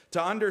worship,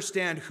 to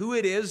understand who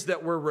it is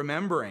that we're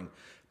remembering,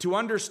 to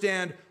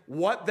understand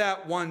what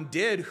that one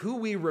did, who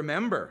we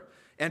remember,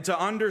 and to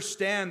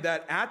understand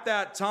that at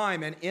that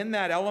time and in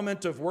that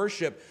element of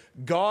worship,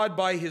 God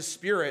by his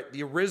Spirit,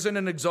 the risen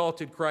and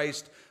exalted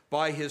Christ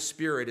by his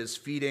Spirit, is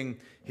feeding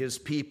his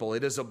people.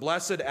 It is a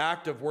blessed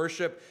act of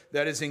worship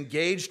that is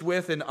engaged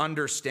with an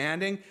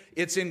understanding.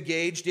 It's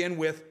engaged in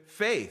with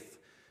faith.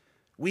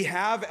 We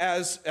have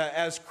as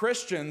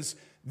Christians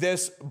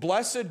this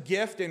blessed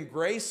gift and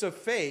grace of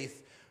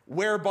faith,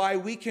 whereby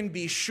we can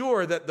be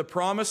sure that the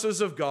promises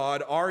of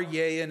God are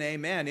yea and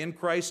amen in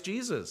Christ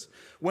Jesus.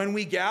 When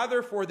we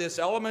gather for this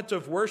element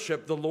of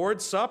worship, the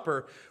Lord's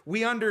Supper,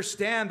 we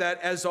understand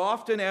that as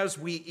often as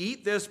we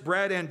eat this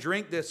bread and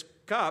drink this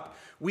cup,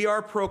 we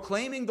are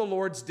proclaiming the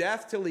Lord's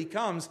death till he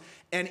comes,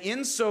 and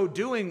in so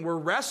doing, we're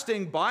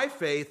resting by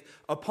faith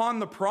upon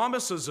the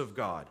promises of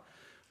God.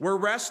 We're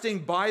resting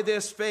by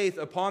this faith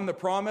upon the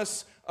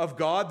promise of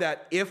God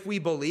that if we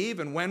believe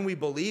and when we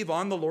believe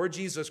on the Lord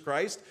Jesus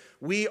Christ,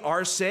 we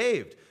are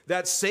saved.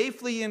 That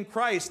safely in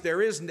Christ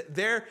there is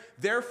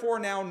therefore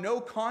now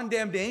no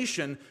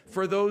condemnation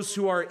for those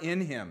who are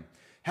in him.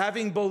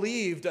 Having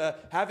believed,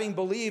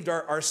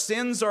 our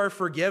sins are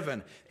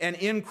forgiven, and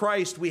in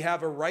Christ we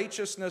have a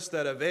righteousness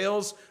that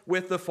avails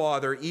with the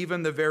Father,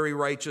 even the very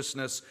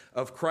righteousness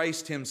of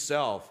Christ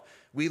himself.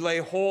 We lay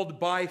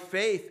hold by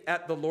faith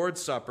at the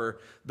Lord's Supper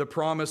the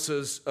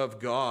promises of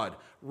God.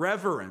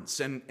 Reverence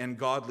and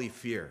godly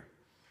fear.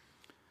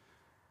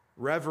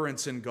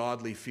 Reverence and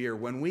godly fear.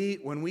 When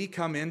we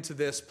come into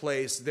this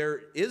place,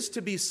 there is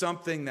to be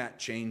something that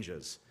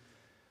changes.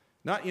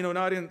 Not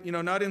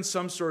in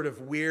some sort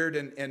of weird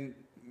and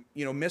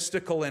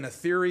mystical and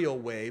ethereal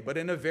way, but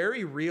in a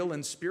very real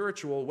and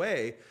spiritual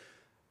way.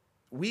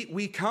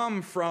 We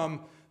come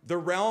from the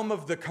realm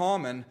of the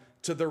common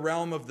to the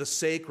realm of the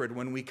sacred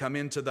when we come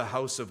into the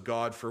house of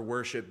God for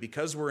worship,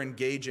 because we're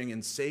engaging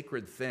in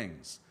sacred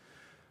things.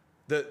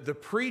 The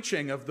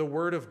preaching of the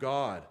Word of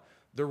God,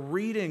 the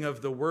reading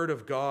of the Word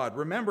of God.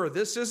 Remember,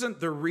 this isn't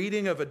the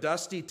reading of a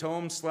dusty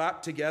tome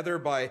slapped together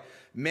by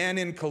men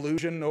in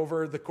collusion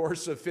over the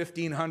course of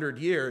 1,500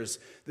 years.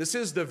 This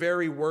is the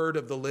very Word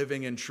of the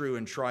living and true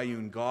and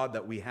triune God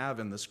that we have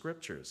in the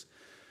Scriptures.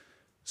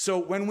 So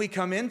when we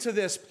come into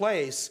this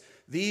place,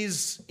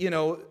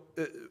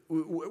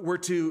 we're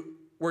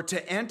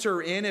to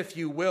enter in, if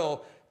you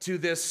will, to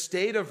this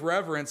state of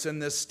reverence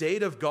and this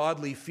state of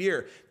godly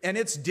fear. And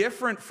it's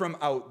different from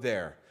out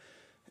there.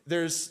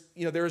 There's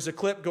a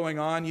clip going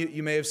on.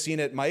 You may have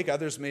seen it, Mike.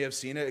 Others may have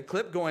seen it. A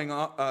clip going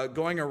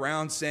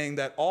around saying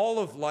that all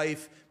of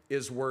life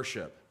is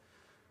worship.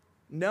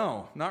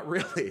 No, not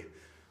really.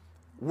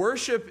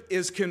 Worship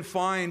is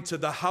confined to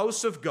the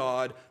house of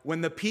God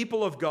when the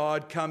people of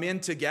God come in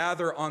to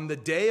gather on the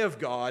day of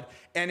God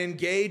and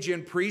engage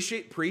in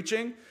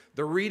preaching,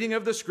 the reading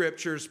of the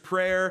Scriptures,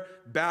 prayer,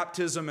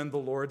 baptism, and the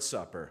Lord's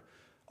Supper.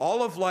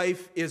 All of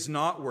life is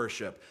not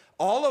worship.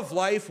 In all of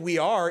life we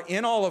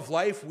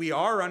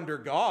are under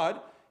God,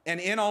 and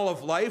in all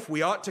of life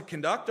we ought to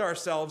conduct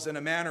ourselves in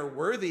a manner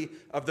worthy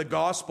of the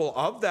gospel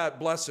of that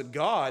blessed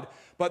God.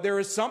 But there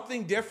is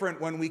something different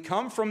when we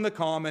come from the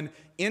common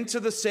into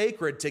the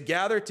sacred to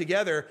gather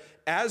together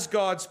as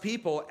God's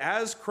people,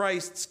 as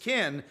Christ's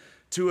kin,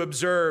 to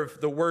observe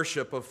the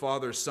worship of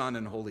Father, Son,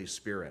 and Holy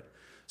Spirit.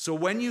 So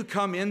when you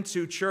come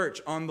into church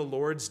on the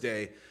Lord's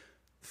Day,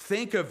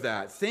 think of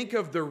that. Think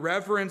of the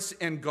reverence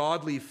and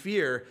godly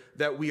fear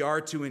that we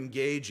are to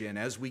engage in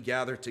as we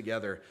gather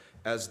together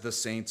as the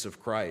saints of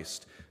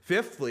Christ.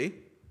 Fifthly,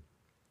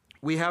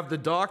 we have the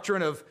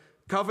doctrine of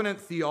covenant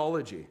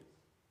theology.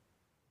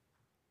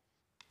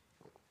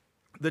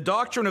 The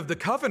doctrine of the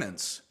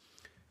covenants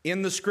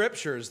in the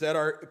Scriptures that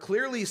are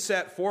clearly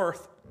set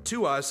forth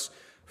to us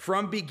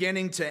from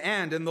beginning to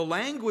end. And the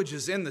language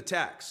is in the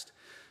text.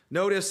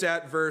 Notice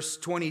at verse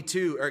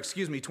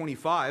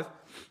 25.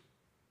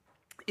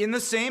 In the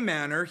same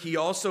manner, he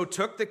also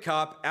took the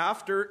cup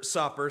after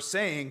supper,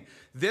 saying,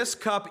 "This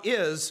cup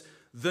is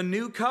the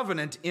new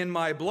covenant in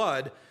my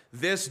blood.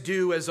 This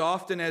do as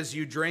often as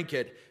you drink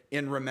it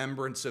in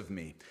remembrance of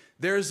me."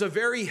 There's a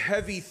very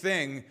heavy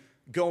thing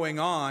going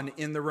on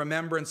in the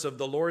remembrance of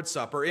the Lord's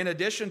Supper, in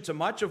addition to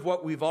much of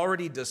what we've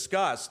already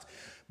discussed.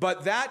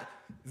 But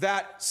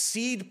that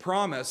seed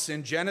promise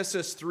in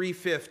Genesis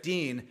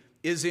 3:15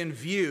 is in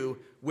view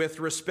with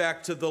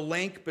respect to the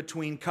link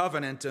between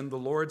covenant and the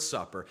Lord's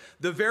Supper.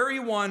 The very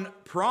one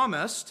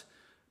promised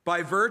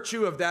by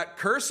virtue of that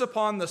curse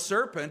upon the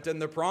serpent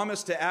and the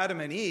promise to Adam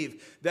and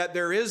Eve that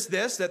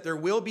there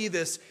will be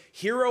this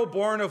hero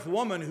born of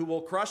woman who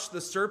will crush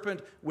the serpent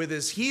with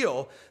his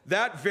heel.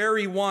 That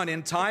very one,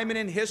 in time and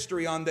in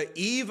history, on the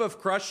eve of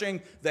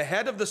crushing the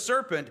head of the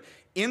serpent,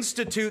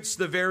 institutes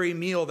the very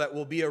meal that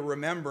will be a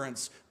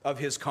remembrance of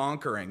his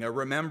conquering, a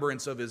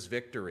remembrance of his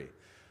victory.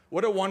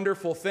 What a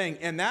wonderful thing.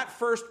 And that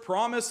first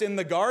promise in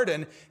the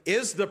garden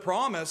is the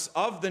promise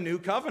of the new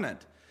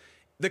covenant.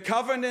 The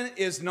covenant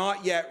is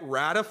not yet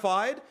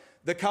ratified.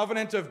 The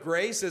covenant of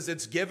grace, as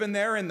it's given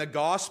there in the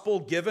gospel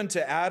given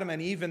to Adam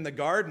and Eve in the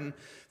garden,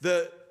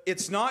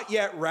 it's not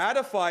yet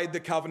ratified, the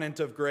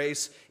covenant of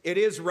grace. It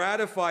is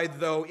ratified,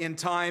 though, in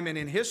time and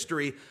in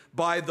history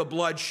by the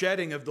blood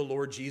shedding of the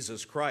Lord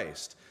Jesus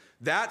Christ.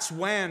 That's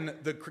when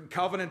the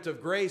covenant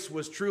of grace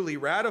was truly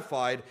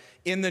ratified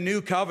in the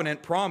new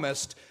covenant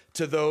promised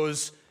to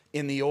those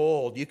in the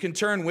old. You can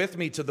turn with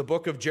me to the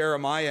book of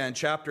Jeremiah in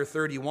chapter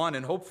 31,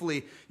 and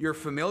hopefully you're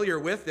familiar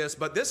with this,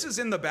 but this is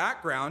in the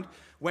background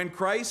when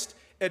Christ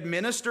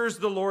administers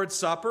the Lord's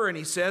Supper, and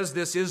he says,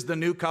 "This is the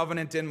new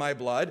covenant in my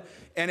blood,"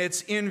 and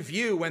it's in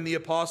view when the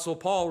Apostle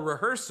Paul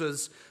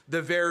rehearses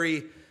the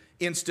very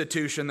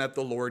institution that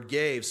the Lord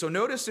gave. So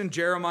notice in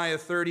Jeremiah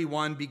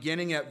 31,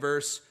 beginning at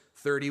verse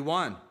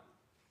 31.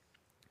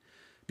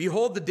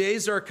 "Behold, the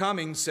days are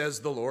coming,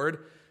 says the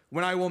Lord,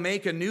 when I will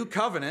make a new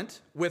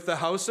covenant with the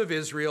house of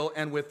Israel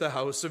and with the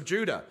house of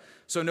Judah."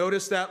 So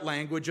notice that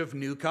language of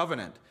new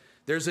covenant.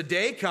 There's a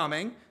day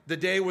coming. The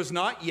day was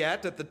not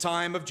yet at the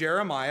time of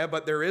Jeremiah,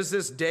 but there is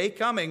this day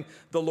coming,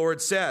 the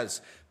Lord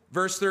says.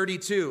 Verse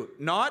 32,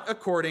 "Not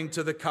according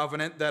to the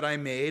covenant that I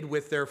made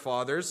with their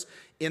fathers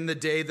in the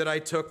day that I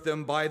took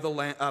them by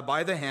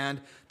the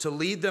hand to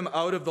lead them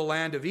out of the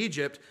land of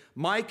Egypt,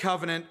 my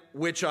covenant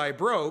which they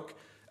broke,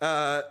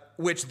 my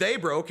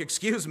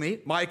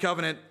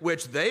covenant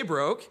which they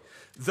broke,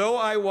 though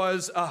I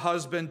was a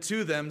husband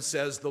to them,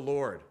 says the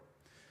Lord."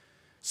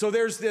 So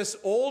there's this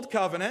old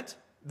covenant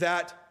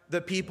that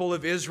the people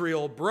of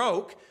Israel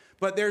broke,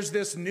 but there's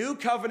this new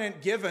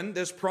covenant given,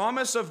 this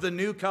promise of the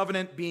new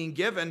covenant being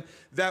given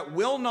that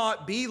will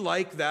not be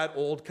like that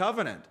old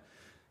covenant.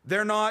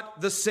 They're not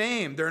the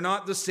same. They're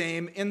not the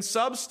same in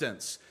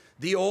substance.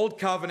 The old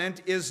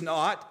covenant is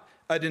not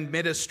an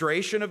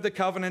administration of the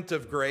covenant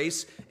of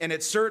grace, and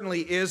it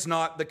certainly is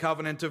not the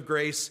covenant of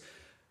grace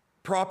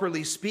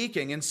properly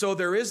speaking. And so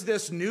there is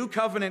this new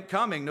covenant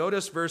coming.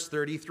 Notice verse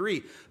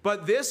 33.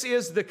 "But this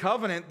is the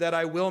covenant that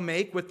I will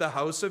make with the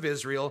house of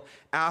Israel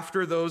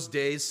after those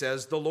days,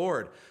 says the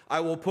Lord.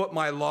 I will put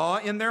my law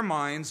in their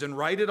minds and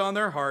write it on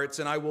their hearts,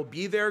 and I will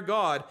be their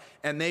God,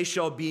 and they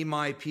shall be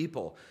my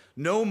people.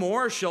 No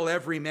more shall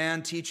every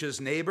man teach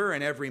his neighbor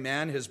and every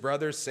man his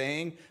brother,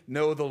 saying,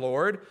 'Know the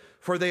Lord,'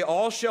 for they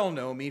all shall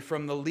know me,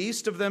 from the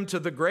least of them to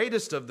the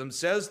greatest of them,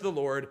 says the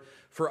Lord,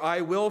 for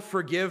I will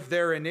forgive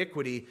their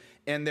iniquity,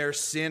 and their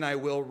sin I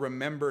will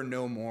remember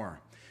no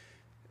more."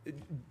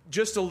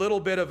 Just a little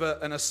bit of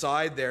an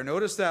aside there.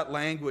 Notice that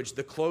language,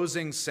 the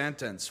closing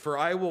sentence. "For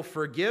I will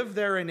forgive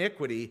their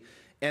iniquity,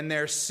 and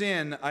their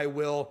sin I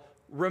will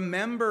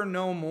remember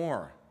no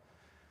more."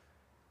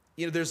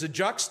 There's a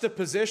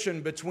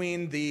juxtaposition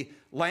between the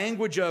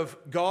language of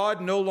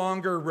God no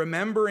longer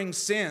remembering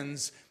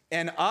sins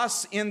and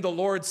us in the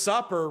Lord's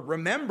Supper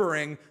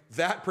remembering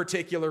that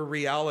particular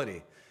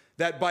reality.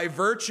 That by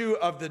virtue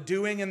of the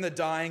doing and the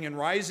dying and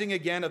rising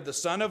again of the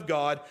Son of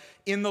God,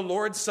 in the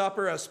Lord's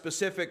Supper, a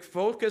specific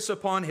focus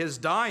upon his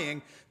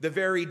dying, the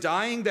very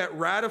dying that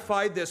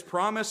ratified this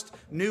promised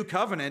new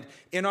covenant,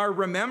 in our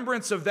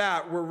remembrance of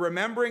that, we're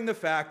remembering the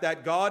fact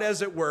that God,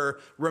 as it were,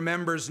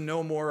 remembers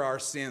no more our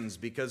sins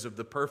because of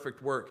the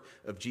perfect work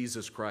of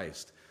Jesus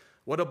Christ.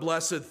 What a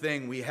blessed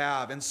thing we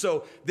have. And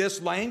so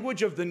this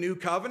language of the new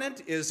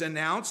covenant is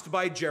announced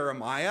by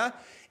Jeremiah.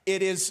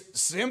 It is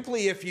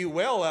simply, if you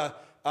will,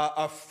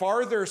 a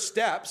farther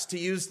steps, to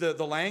use the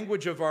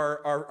language of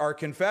our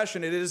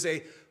confession, it is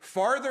a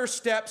farther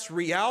steps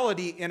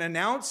reality in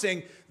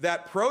announcing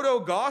that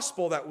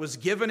proto-gospel that was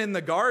given in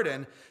the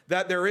garden,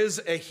 that there is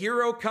a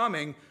hero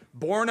coming,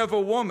 born of a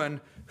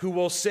woman, who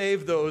will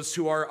save those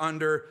who are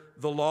under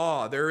the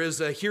law. There is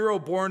a hero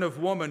born of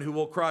woman who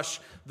will crush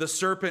the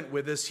serpent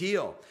with his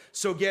heel.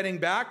 So getting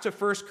back to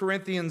 1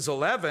 Corinthians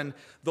 11,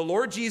 the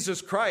Lord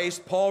Jesus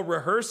Christ, Paul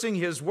rehearsing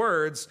his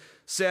words,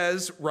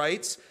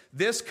 writes,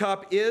 "This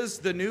cup is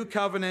the new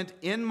covenant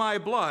in my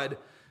blood.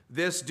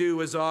 This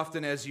do as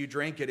often as you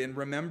drink it in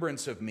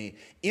remembrance of me.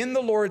 In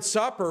the Lord's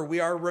Supper, we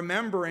are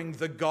remembering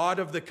the God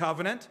of the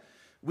covenant.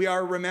 We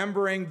are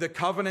remembering the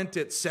covenant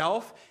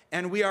itself,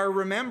 and we are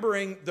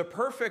remembering the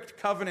perfect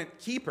covenant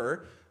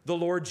keeper, the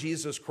Lord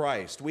Jesus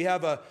Christ. We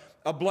have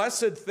a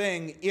blessed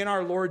thing in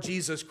our Lord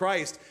Jesus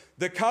Christ.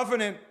 The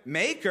covenant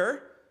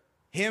maker,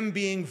 him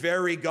being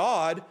very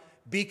God,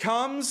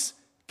 becomes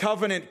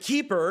covenant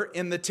keeper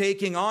in the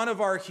taking on of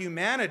our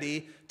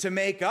humanity to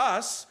make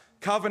us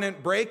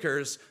covenant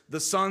breakers, the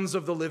sons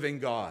of the living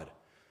God.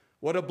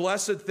 What a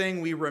blessed thing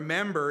we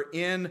remember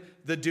in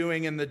the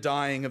doing and the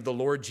dying of the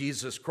Lord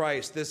Jesus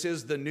Christ. This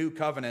is the new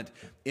covenant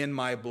in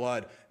my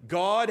blood.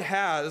 God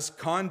has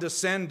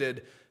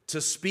condescended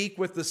to speak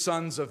with the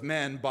sons of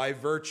men by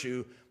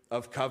virtue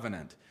of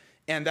covenant.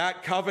 And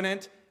that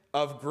covenant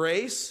of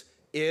grace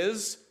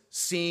is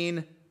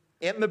seen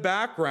in the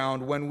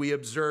background when we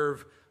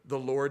observe the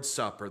Lord's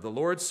Supper. The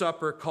Lord's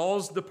Supper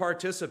calls the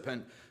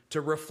participant to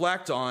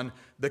reflect on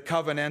the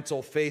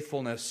covenantal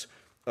faithfulness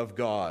of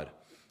God.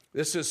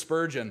 This is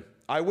Spurgeon.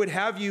 I would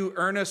have you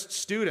earnest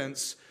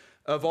students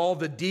of all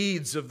the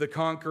deeds of the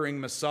conquering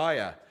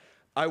Messiah.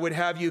 I would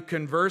have you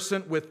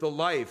conversant with the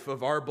life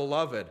of our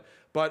beloved.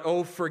 But,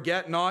 oh,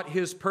 forget not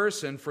his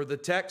person, for the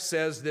text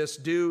says this,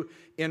 do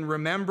in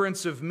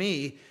remembrance of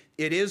me.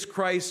 It is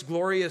Christ's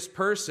glorious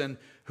person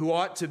who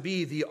ought to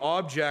be the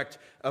object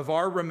of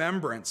our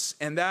remembrance.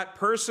 And that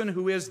person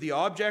who is the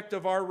object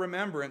of our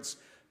remembrance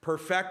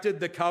perfected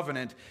the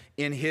covenant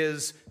in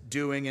his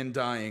doing and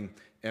dying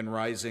and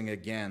rising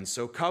again.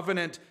 So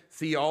covenant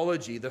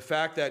theology, the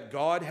fact that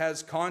God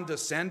has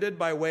condescended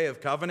by way of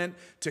covenant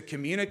to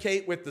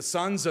communicate with the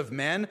sons of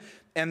men,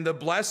 and the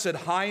blessed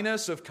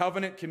highness of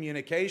covenant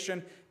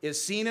communication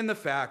is seen in the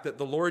fact that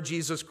the Lord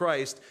Jesus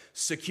Christ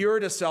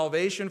secured a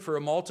salvation for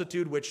a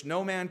multitude which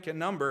no man can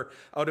number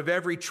out of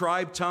every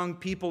tribe, tongue,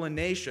 people, and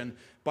nation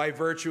by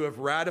virtue of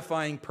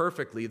ratifying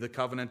perfectly the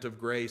covenant of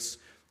grace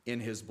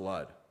in his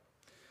blood.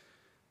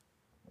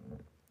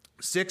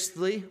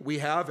 Sixthly, we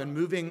have, and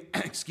moving,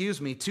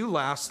 to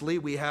lastly,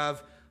 we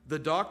have the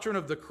doctrine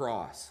of the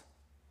cross.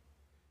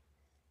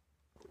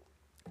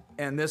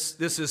 And this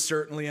is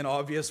certainly an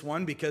obvious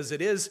one, because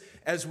it is,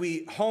 as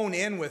we hone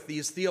in with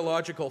these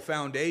theological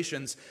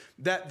foundations,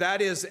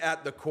 that is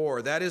at the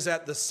core, that is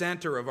at the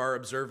center of our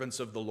observance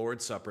of the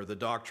Lord's Supper, the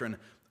doctrine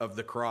of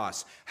the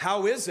cross.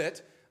 How is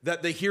it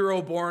that the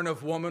hero born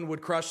of woman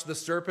would crush the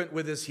serpent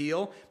with his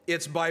heel?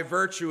 It's by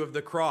virtue of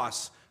the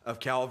cross of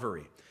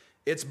Calvary.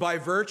 It's by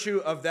virtue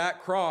of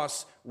that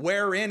cross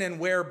wherein and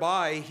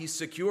whereby he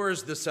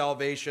secures the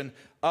salvation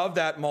of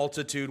that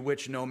multitude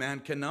which no man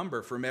can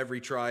number, from every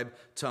tribe,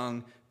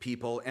 tongue,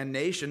 people, and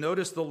nation.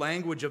 Notice the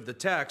language of the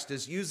text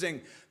is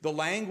using the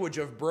language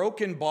of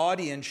broken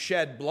body and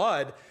shed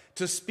blood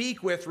to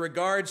speak with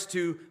regards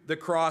to the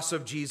cross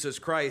of Jesus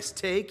Christ.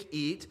 Take,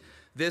 eat,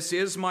 this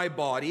is my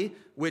body,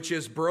 which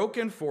is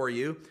broken for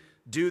you.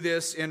 Do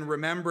this in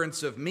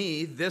remembrance of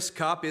me. This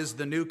cup is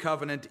the new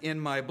covenant in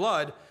my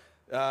blood.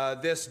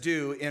 This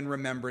do in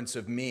remembrance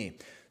of me.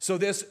 So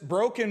this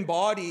broken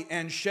body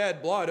and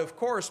shed blood, of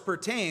course,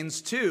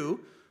 pertains to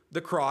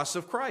the cross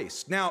of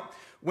Christ. Now,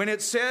 when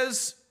it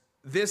says,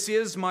 this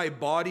is my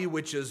body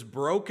which is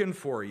broken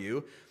for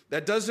you,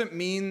 that doesn't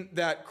mean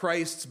that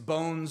Christ's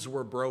bones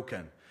were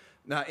broken.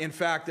 Now, in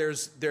fact,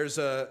 there's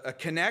a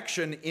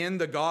connection in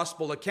the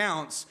gospel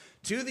accounts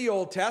to the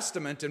Old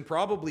Testament, and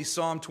probably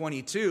Psalm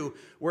 22,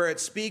 where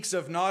it speaks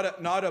of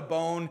not a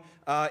bone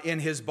in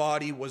his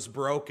body was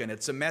broken.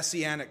 It's a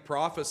messianic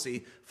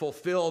prophecy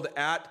fulfilled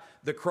at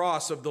the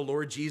cross of the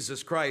Lord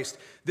Jesus Christ.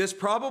 This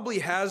probably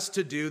has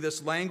to do,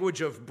 this language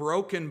of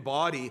broken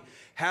body,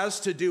 has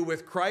to do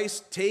with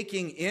Christ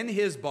taking in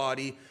his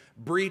body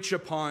breach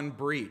upon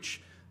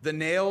breach. The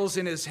nails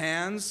in his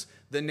hands,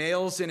 the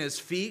nails in his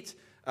feet,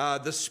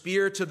 the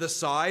spear to the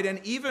side, and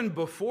even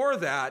before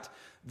that,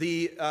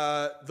 the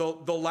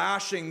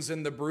lashings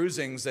and the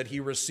bruisings that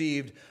he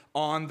received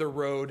on the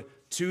road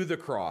to the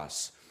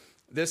cross.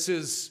 This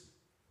is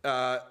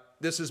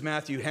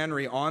Matthew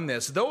Henry on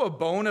this. Though a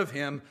bone of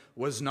him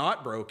was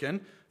not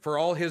broken, for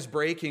all his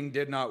breaking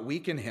did not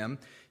weaken him,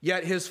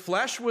 yet his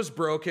flesh was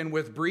broken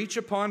with breach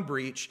upon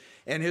breach,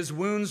 and his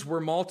wounds were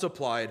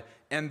multiplied,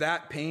 and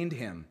that pained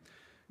him.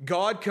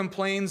 God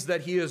complains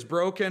that he is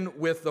broken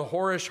with the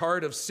whorish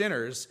heart of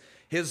sinners,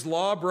 his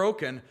law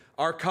broken,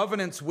 our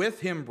covenants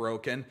with him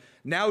broken.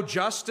 Now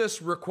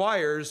justice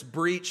requires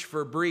breach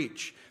for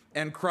breach,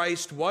 and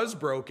Christ was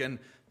broken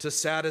to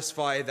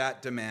satisfy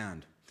that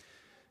demand.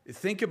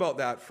 Think about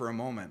that for a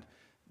moment.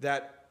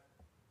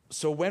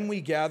 So when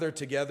we gather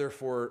together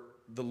for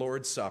the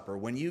Lord's Supper,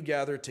 when you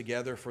gather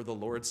together for the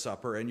Lord's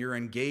Supper and you're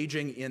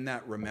engaging in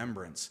that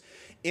remembrance,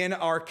 in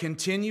our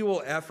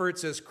continual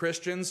efforts as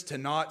Christians to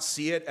not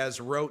see it as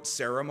rote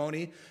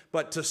ceremony,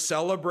 but to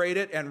celebrate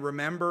it and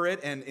remember it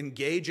and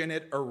engage in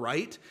it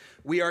aright,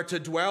 we are to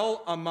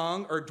dwell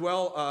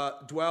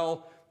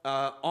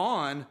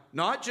on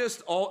not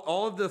just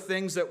all of the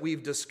things that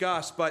we've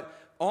discussed, but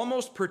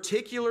almost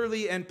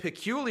particularly and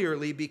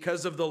peculiarly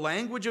because of the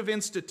language of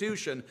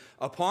institution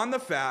upon the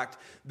fact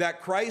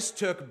that Christ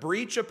took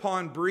breach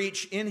upon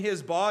breach in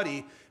his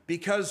body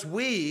because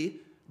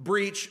we,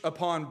 breach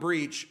upon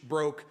breach,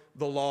 broke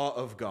the law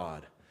of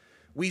God.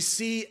 We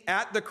see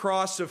at the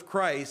cross of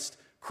Christ,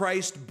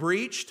 Christ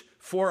breached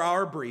for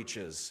our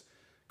breaches.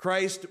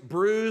 Christ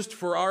bruised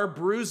for our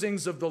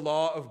bruisings of the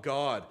law of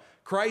God.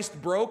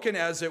 Christ broken,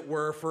 as it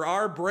were, for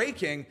our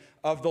breaking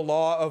of the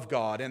law of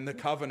God and the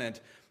covenant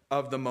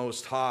of the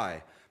Most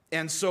High.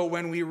 And so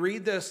when we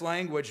read this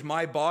language,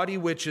 my body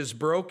which is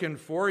broken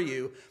for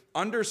you,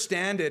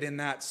 understand it in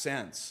that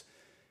sense.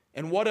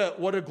 And what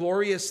a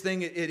glorious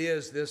thing it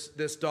is,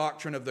 this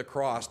doctrine of the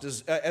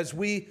cross. As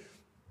we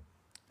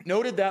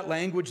noted that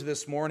language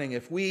this morning,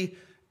 if we,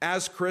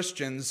 as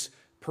Christians,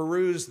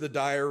 peruse the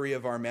diary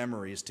of our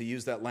memories, to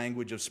use that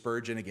language of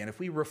Spurgeon again, if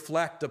we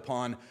reflect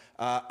upon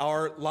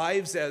our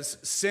lives as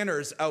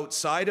sinners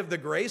outside of the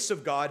grace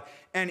of God,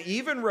 and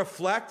even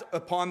reflect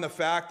upon the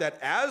fact that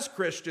as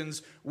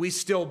Christians we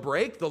still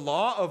break the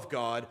law of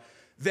God,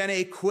 then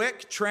a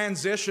quick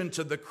transition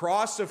to the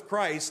cross of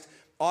Christ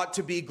ought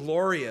to be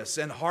glorious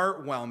and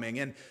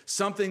heartwarming and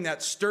something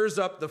that stirs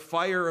up the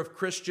fire of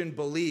Christian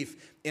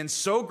belief in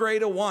so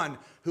great a one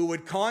who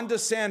would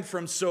condescend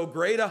from so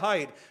great a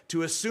height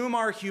to assume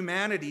our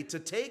humanity, to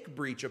take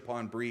breach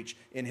upon breach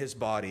in his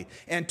body,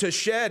 and to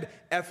shed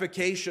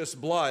efficacious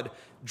blood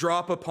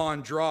drop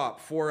upon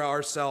drop for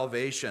our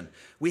salvation.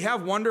 We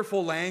have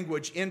wonderful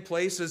language in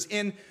places,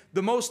 in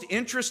the most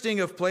interesting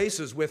of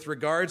places with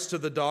regards to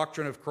the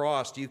doctrine of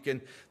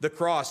the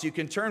cross. You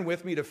can turn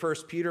with me to 1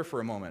 Peter for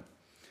a moment.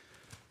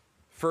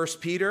 1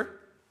 Peter.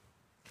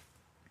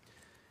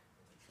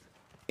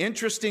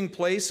 Interesting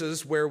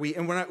places where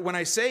and when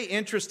I say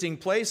interesting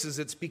places,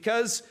 it's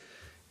because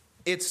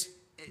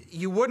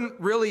you wouldn't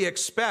really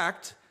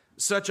expect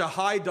such a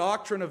high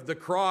doctrine of the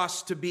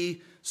cross to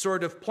be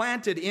sort of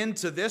planted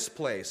into this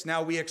place.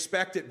 Now, we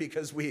expect it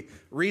because we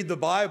read the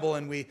Bible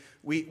and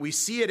we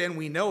see it and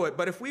we know it.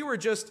 But if we were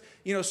just,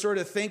 sort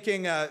of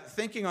thinking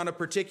on a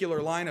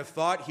particular line of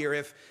thought here,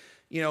 if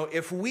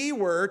we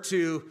were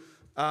to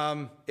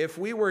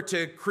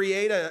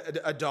create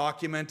a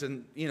document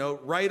and,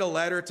 write a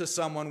letter to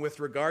someone with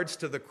regards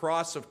to the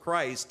cross of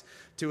Christ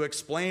to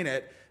explain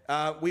it,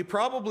 we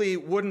probably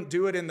wouldn't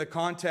do it in the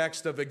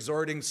context of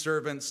exhorting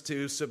servants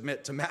to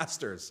submit to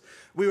masters.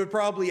 We would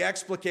probably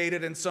explicate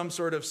it in some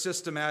sort of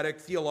systematic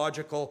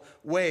theological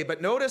way.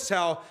 But notice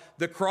how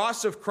the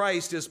cross of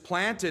Christ is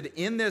planted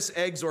in this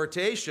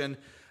exhortation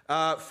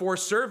for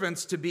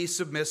servants to be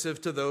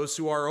submissive to those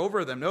who are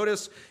over them.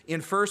 Notice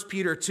in 1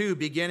 Peter 2,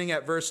 beginning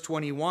at verse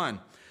 21,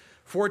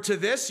 "For to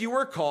this you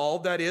were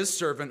called," that is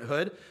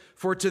servanthood,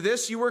 "for to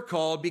this you were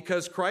called,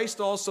 because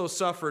Christ also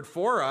suffered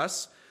for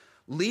us,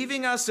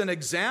 leaving us an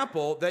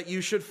example that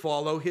you should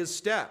follow his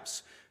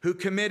steps, who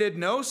committed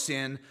no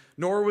sin,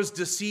 nor was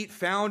deceit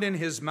found in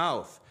his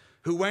mouth,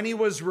 who when he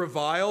was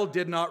reviled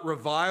did not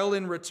revile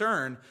in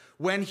return,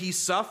 when he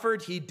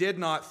suffered he did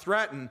not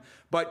threaten,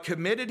 but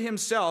committed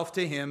himself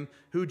to him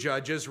who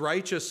judges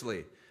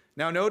righteously."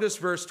 Now notice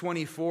verse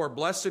 24,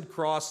 blessed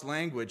cross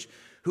language,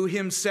 "who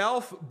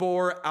himself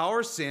bore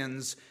our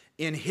sins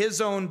in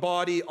his own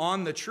body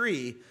on the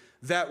tree,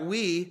 that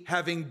we,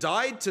 having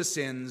died to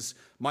sins,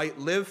 might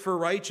live for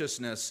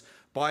righteousness,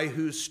 by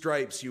whose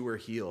stripes you were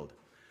healed."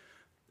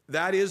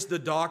 That is the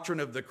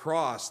doctrine of the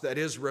cross that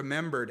is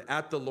remembered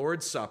at the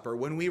Lord's Supper.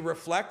 When we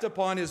reflect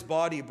upon his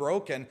body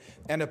broken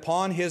and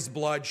upon his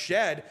blood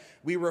shed,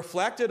 we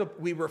reflect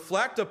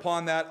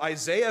upon that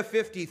Isaiah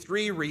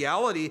 53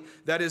 reality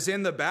that is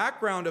in the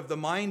background of the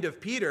mind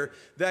of Peter,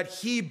 that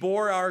he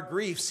bore our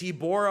griefs, he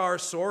bore our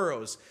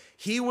sorrows.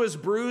 He was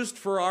bruised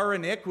for our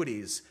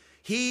iniquities.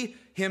 He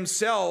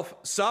himself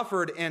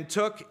suffered and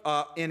took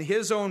in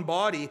his own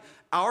body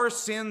our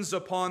sins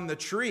upon the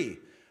tree,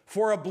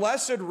 for a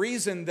blessed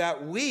reason,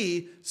 that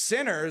we,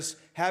 sinners,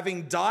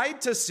 having died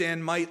to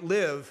sin, might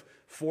live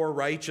for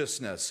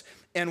righteousness.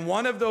 And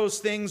one of those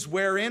things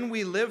wherein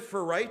we live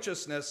for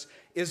righteousness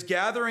is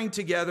gathering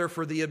together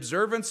for the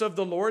observance of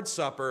the Lord's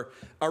Supper,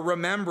 a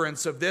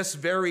remembrance of this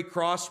very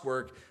cross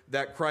work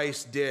that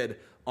Christ did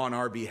on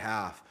our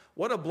behalf.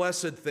 What a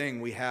blessed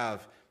thing we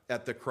have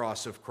at the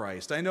cross of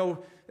Christ. I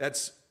know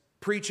that's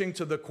preaching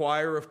to the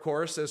choir, of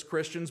course, as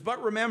Christians,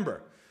 but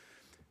remember,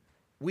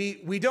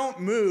 we don't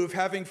move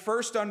having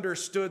first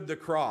understood the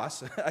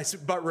cross.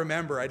 But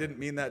remember, I didn't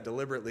mean that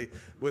deliberately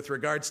with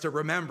regards to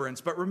remembrance,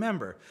 but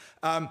remember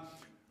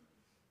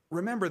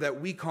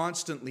that we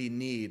constantly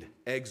need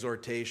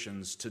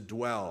exhortations to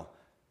dwell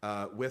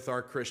with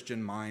our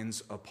Christian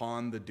minds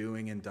upon the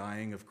doing and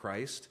dying of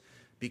Christ,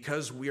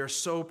 because we are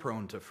so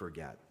prone to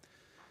forget.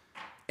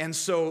 And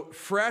so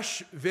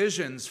fresh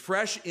visions,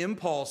 fresh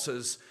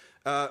impulses,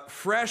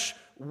 fresh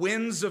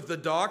winds of the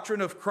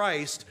doctrine of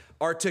Christ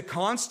are to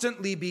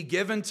constantly be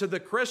given to the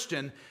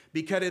Christian,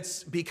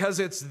 because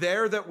it's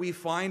there that we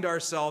find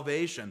our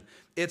salvation.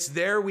 It's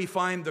there we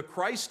find the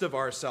Christ of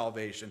our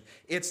salvation.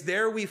 It's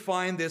there we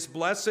find this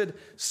blessed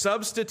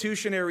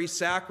substitutionary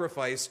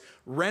sacrifice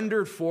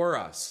rendered for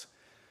us.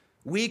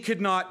 We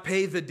could not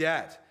pay the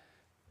debt.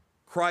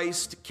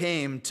 Christ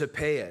came to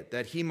pay it,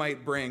 that he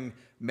might bring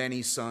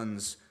many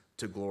sons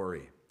to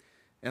glory.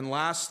 And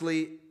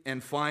lastly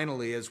and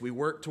finally, as we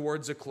work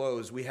towards a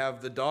close, we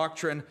have the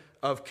doctrine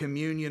of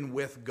communion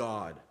with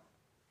God.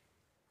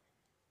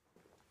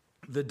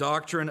 The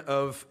doctrine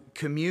of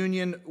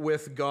communion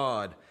with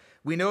God.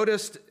 We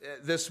noticed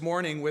this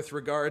morning with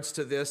regards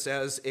to this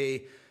as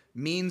a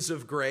means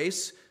of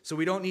grace, so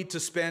we don't need to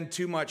spend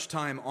too much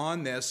time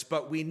on this,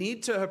 but we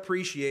need to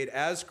appreciate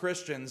as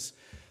Christians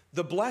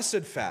the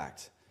blessed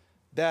fact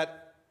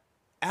that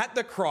at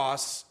the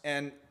cross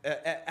and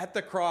at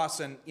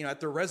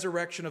the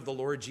resurrection of the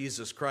Lord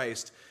Jesus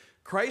Christ,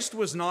 Christ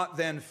was not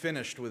then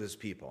finished with his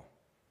people.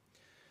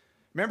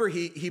 Remember,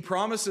 he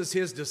promises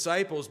his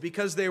disciples,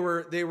 because they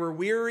were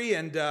weary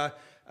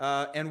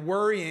and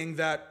worrying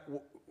that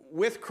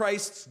with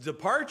Christ's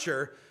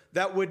departure,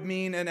 that would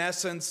mean in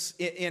essence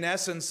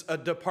a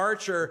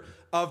departure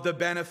of the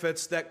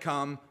benefits that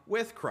come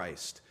with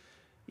Christ.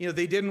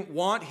 They didn't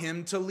want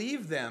him to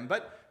leave them.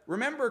 But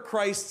remember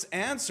Christ's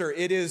answer: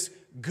 it is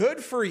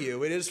good for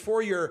you, it is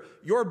for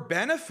your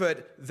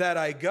benefit that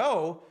I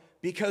go,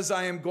 because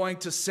I am going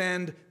to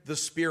send the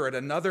Spirit,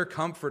 another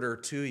comforter,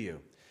 to you.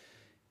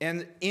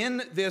 And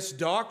in this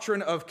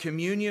doctrine of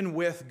communion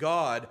with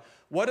God,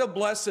 what a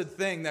blessed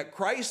thing that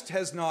Christ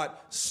has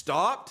not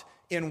stopped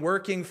in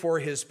working for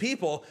his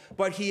people,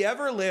 but he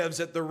ever lives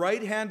at the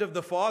right hand of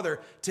the Father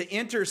to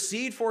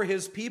intercede for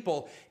his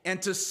people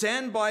and to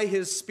send by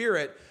his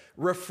Spirit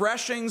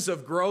refreshings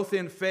of growth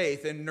in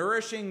faith and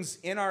nourishings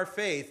in our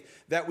faith,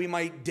 that we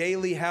might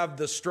daily have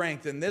the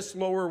strength in this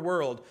lower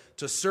world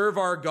to serve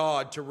our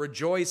God, to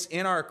rejoice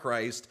in our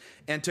Christ,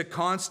 and to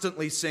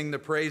constantly sing the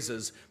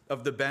praises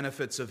of the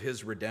benefits of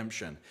his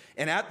redemption.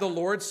 And at the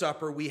Lord's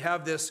Supper, we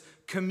have this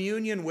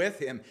communion with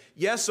him.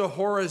 Yes, a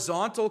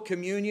horizontal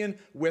communion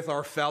with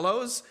our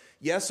fellows.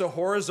 Yes, a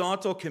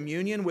horizontal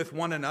communion with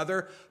one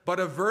another, but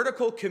a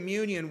vertical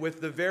communion with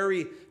the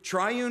very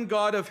triune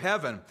God of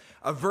heaven,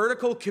 a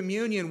vertical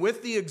communion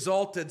with the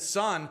exalted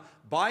Son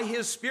by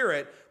his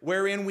Spirit,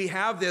 wherein we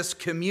have this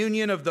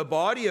communion of the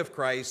body of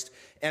Christ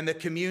and the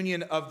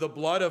communion of the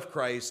blood of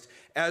Christ,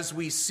 as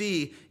we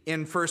see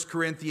in 1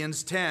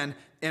 Corinthians 10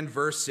 and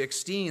verse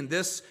 16.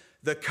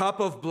 The cup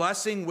of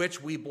blessing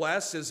which we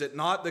bless, is it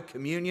not the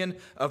communion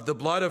of the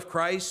blood of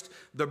Christ?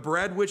 The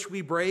bread which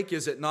we break,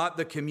 is it not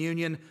the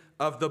communion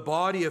of the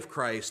body of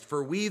Christ?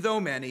 For we, though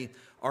many,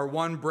 are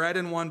one bread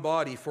and one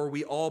body, for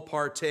we all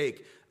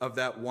partake of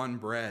that one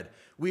bread.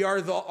 We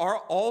are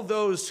all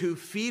those who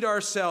feed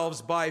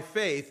ourselves by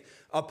faith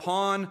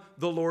upon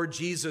the Lord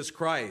Jesus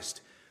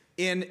Christ.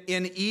 In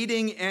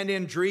eating and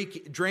in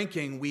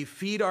drinking, we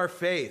feed our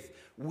faith.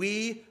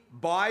 We,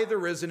 by the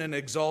risen and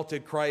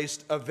exalted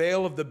Christ,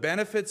 avail of the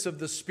benefits of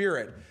the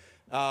Spirit,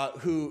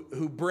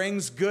 who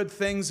brings good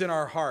things in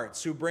our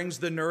hearts, who brings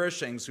the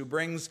nourishings, who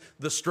brings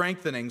the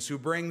strengthenings, who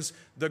brings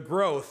the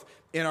growth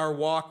in our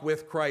walk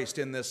with Christ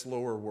in this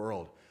lower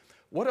world.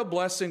 What a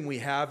blessing we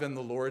have in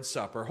the Lord's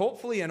Supper.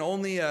 Hopefully in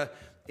only a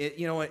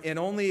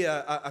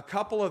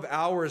couple of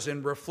hours,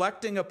 in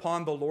reflecting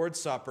upon the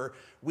Lord's Supper,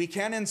 we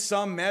can in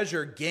some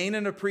measure gain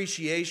an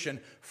appreciation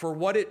for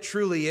what it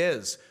truly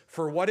is,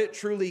 for what it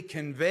truly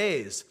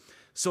conveys,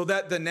 so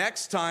that the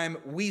next time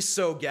we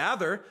so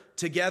gather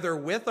together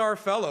with our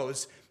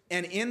fellows,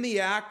 and in the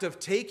act of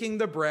taking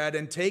the bread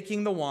and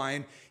taking the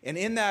wine, and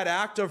in that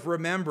act of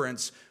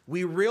remembrance,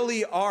 we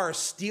really are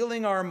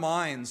steeling our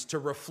minds to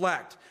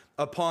reflect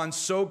upon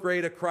so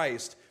great a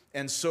Christ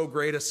and so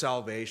great a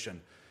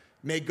salvation.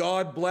 May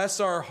God bless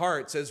our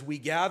hearts as we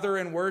gather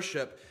and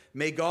worship.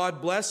 May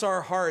God bless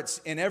our hearts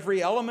in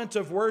every element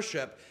of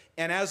worship.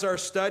 And as our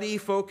study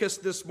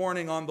focused this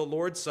morning on the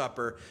Lord's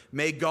Supper,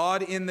 may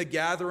God in the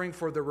gathering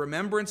for the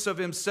remembrance of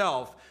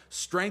himself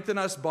strengthen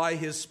us by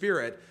his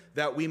Spirit,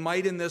 that we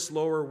might in this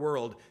lower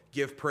world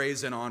give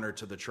praise and honor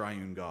to the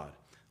triune God.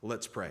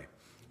 Let's pray.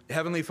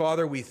 Heavenly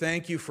Father, we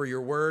thank you for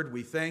your word.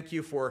 We thank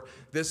you for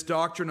this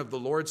doctrine of the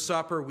Lord's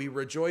Supper. We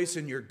rejoice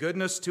in your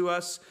goodness to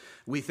us.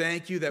 We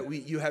thank you that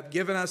you have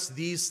given us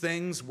these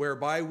things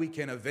whereby we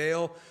can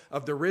avail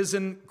of the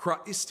risen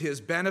Christ,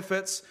 his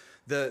benefits,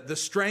 the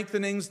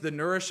strengthenings, the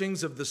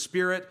nourishings of the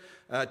Spirit,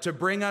 to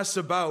bring us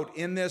about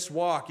in this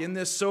walk, in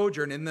this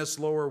sojourn, in this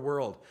lower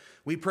world.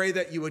 We pray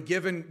that you would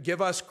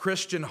give us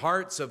Christian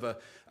hearts of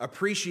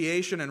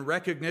appreciation and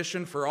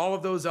recognition for all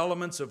of those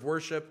elements of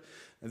worship,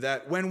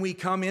 that when we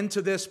come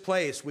into this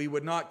place, we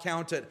would not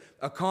count it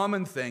a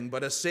common thing,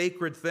 but a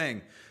sacred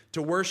thing,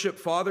 to worship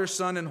Father,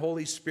 Son, and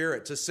Holy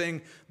Spirit, to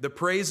sing the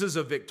praises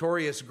of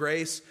victorious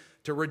grace,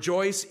 to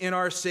rejoice in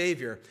our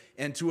Savior,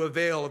 and to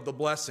avail of the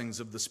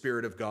blessings of the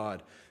Spirit of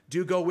God.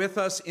 Do go with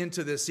us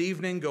into this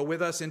evening, go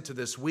with us into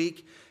this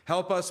week.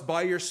 Help us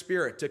by your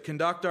Spirit to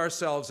conduct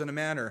ourselves in a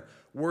manner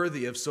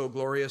worthy of so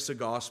glorious a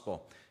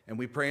gospel. And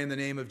we pray in the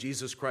name of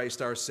Jesus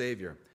Christ, our Savior.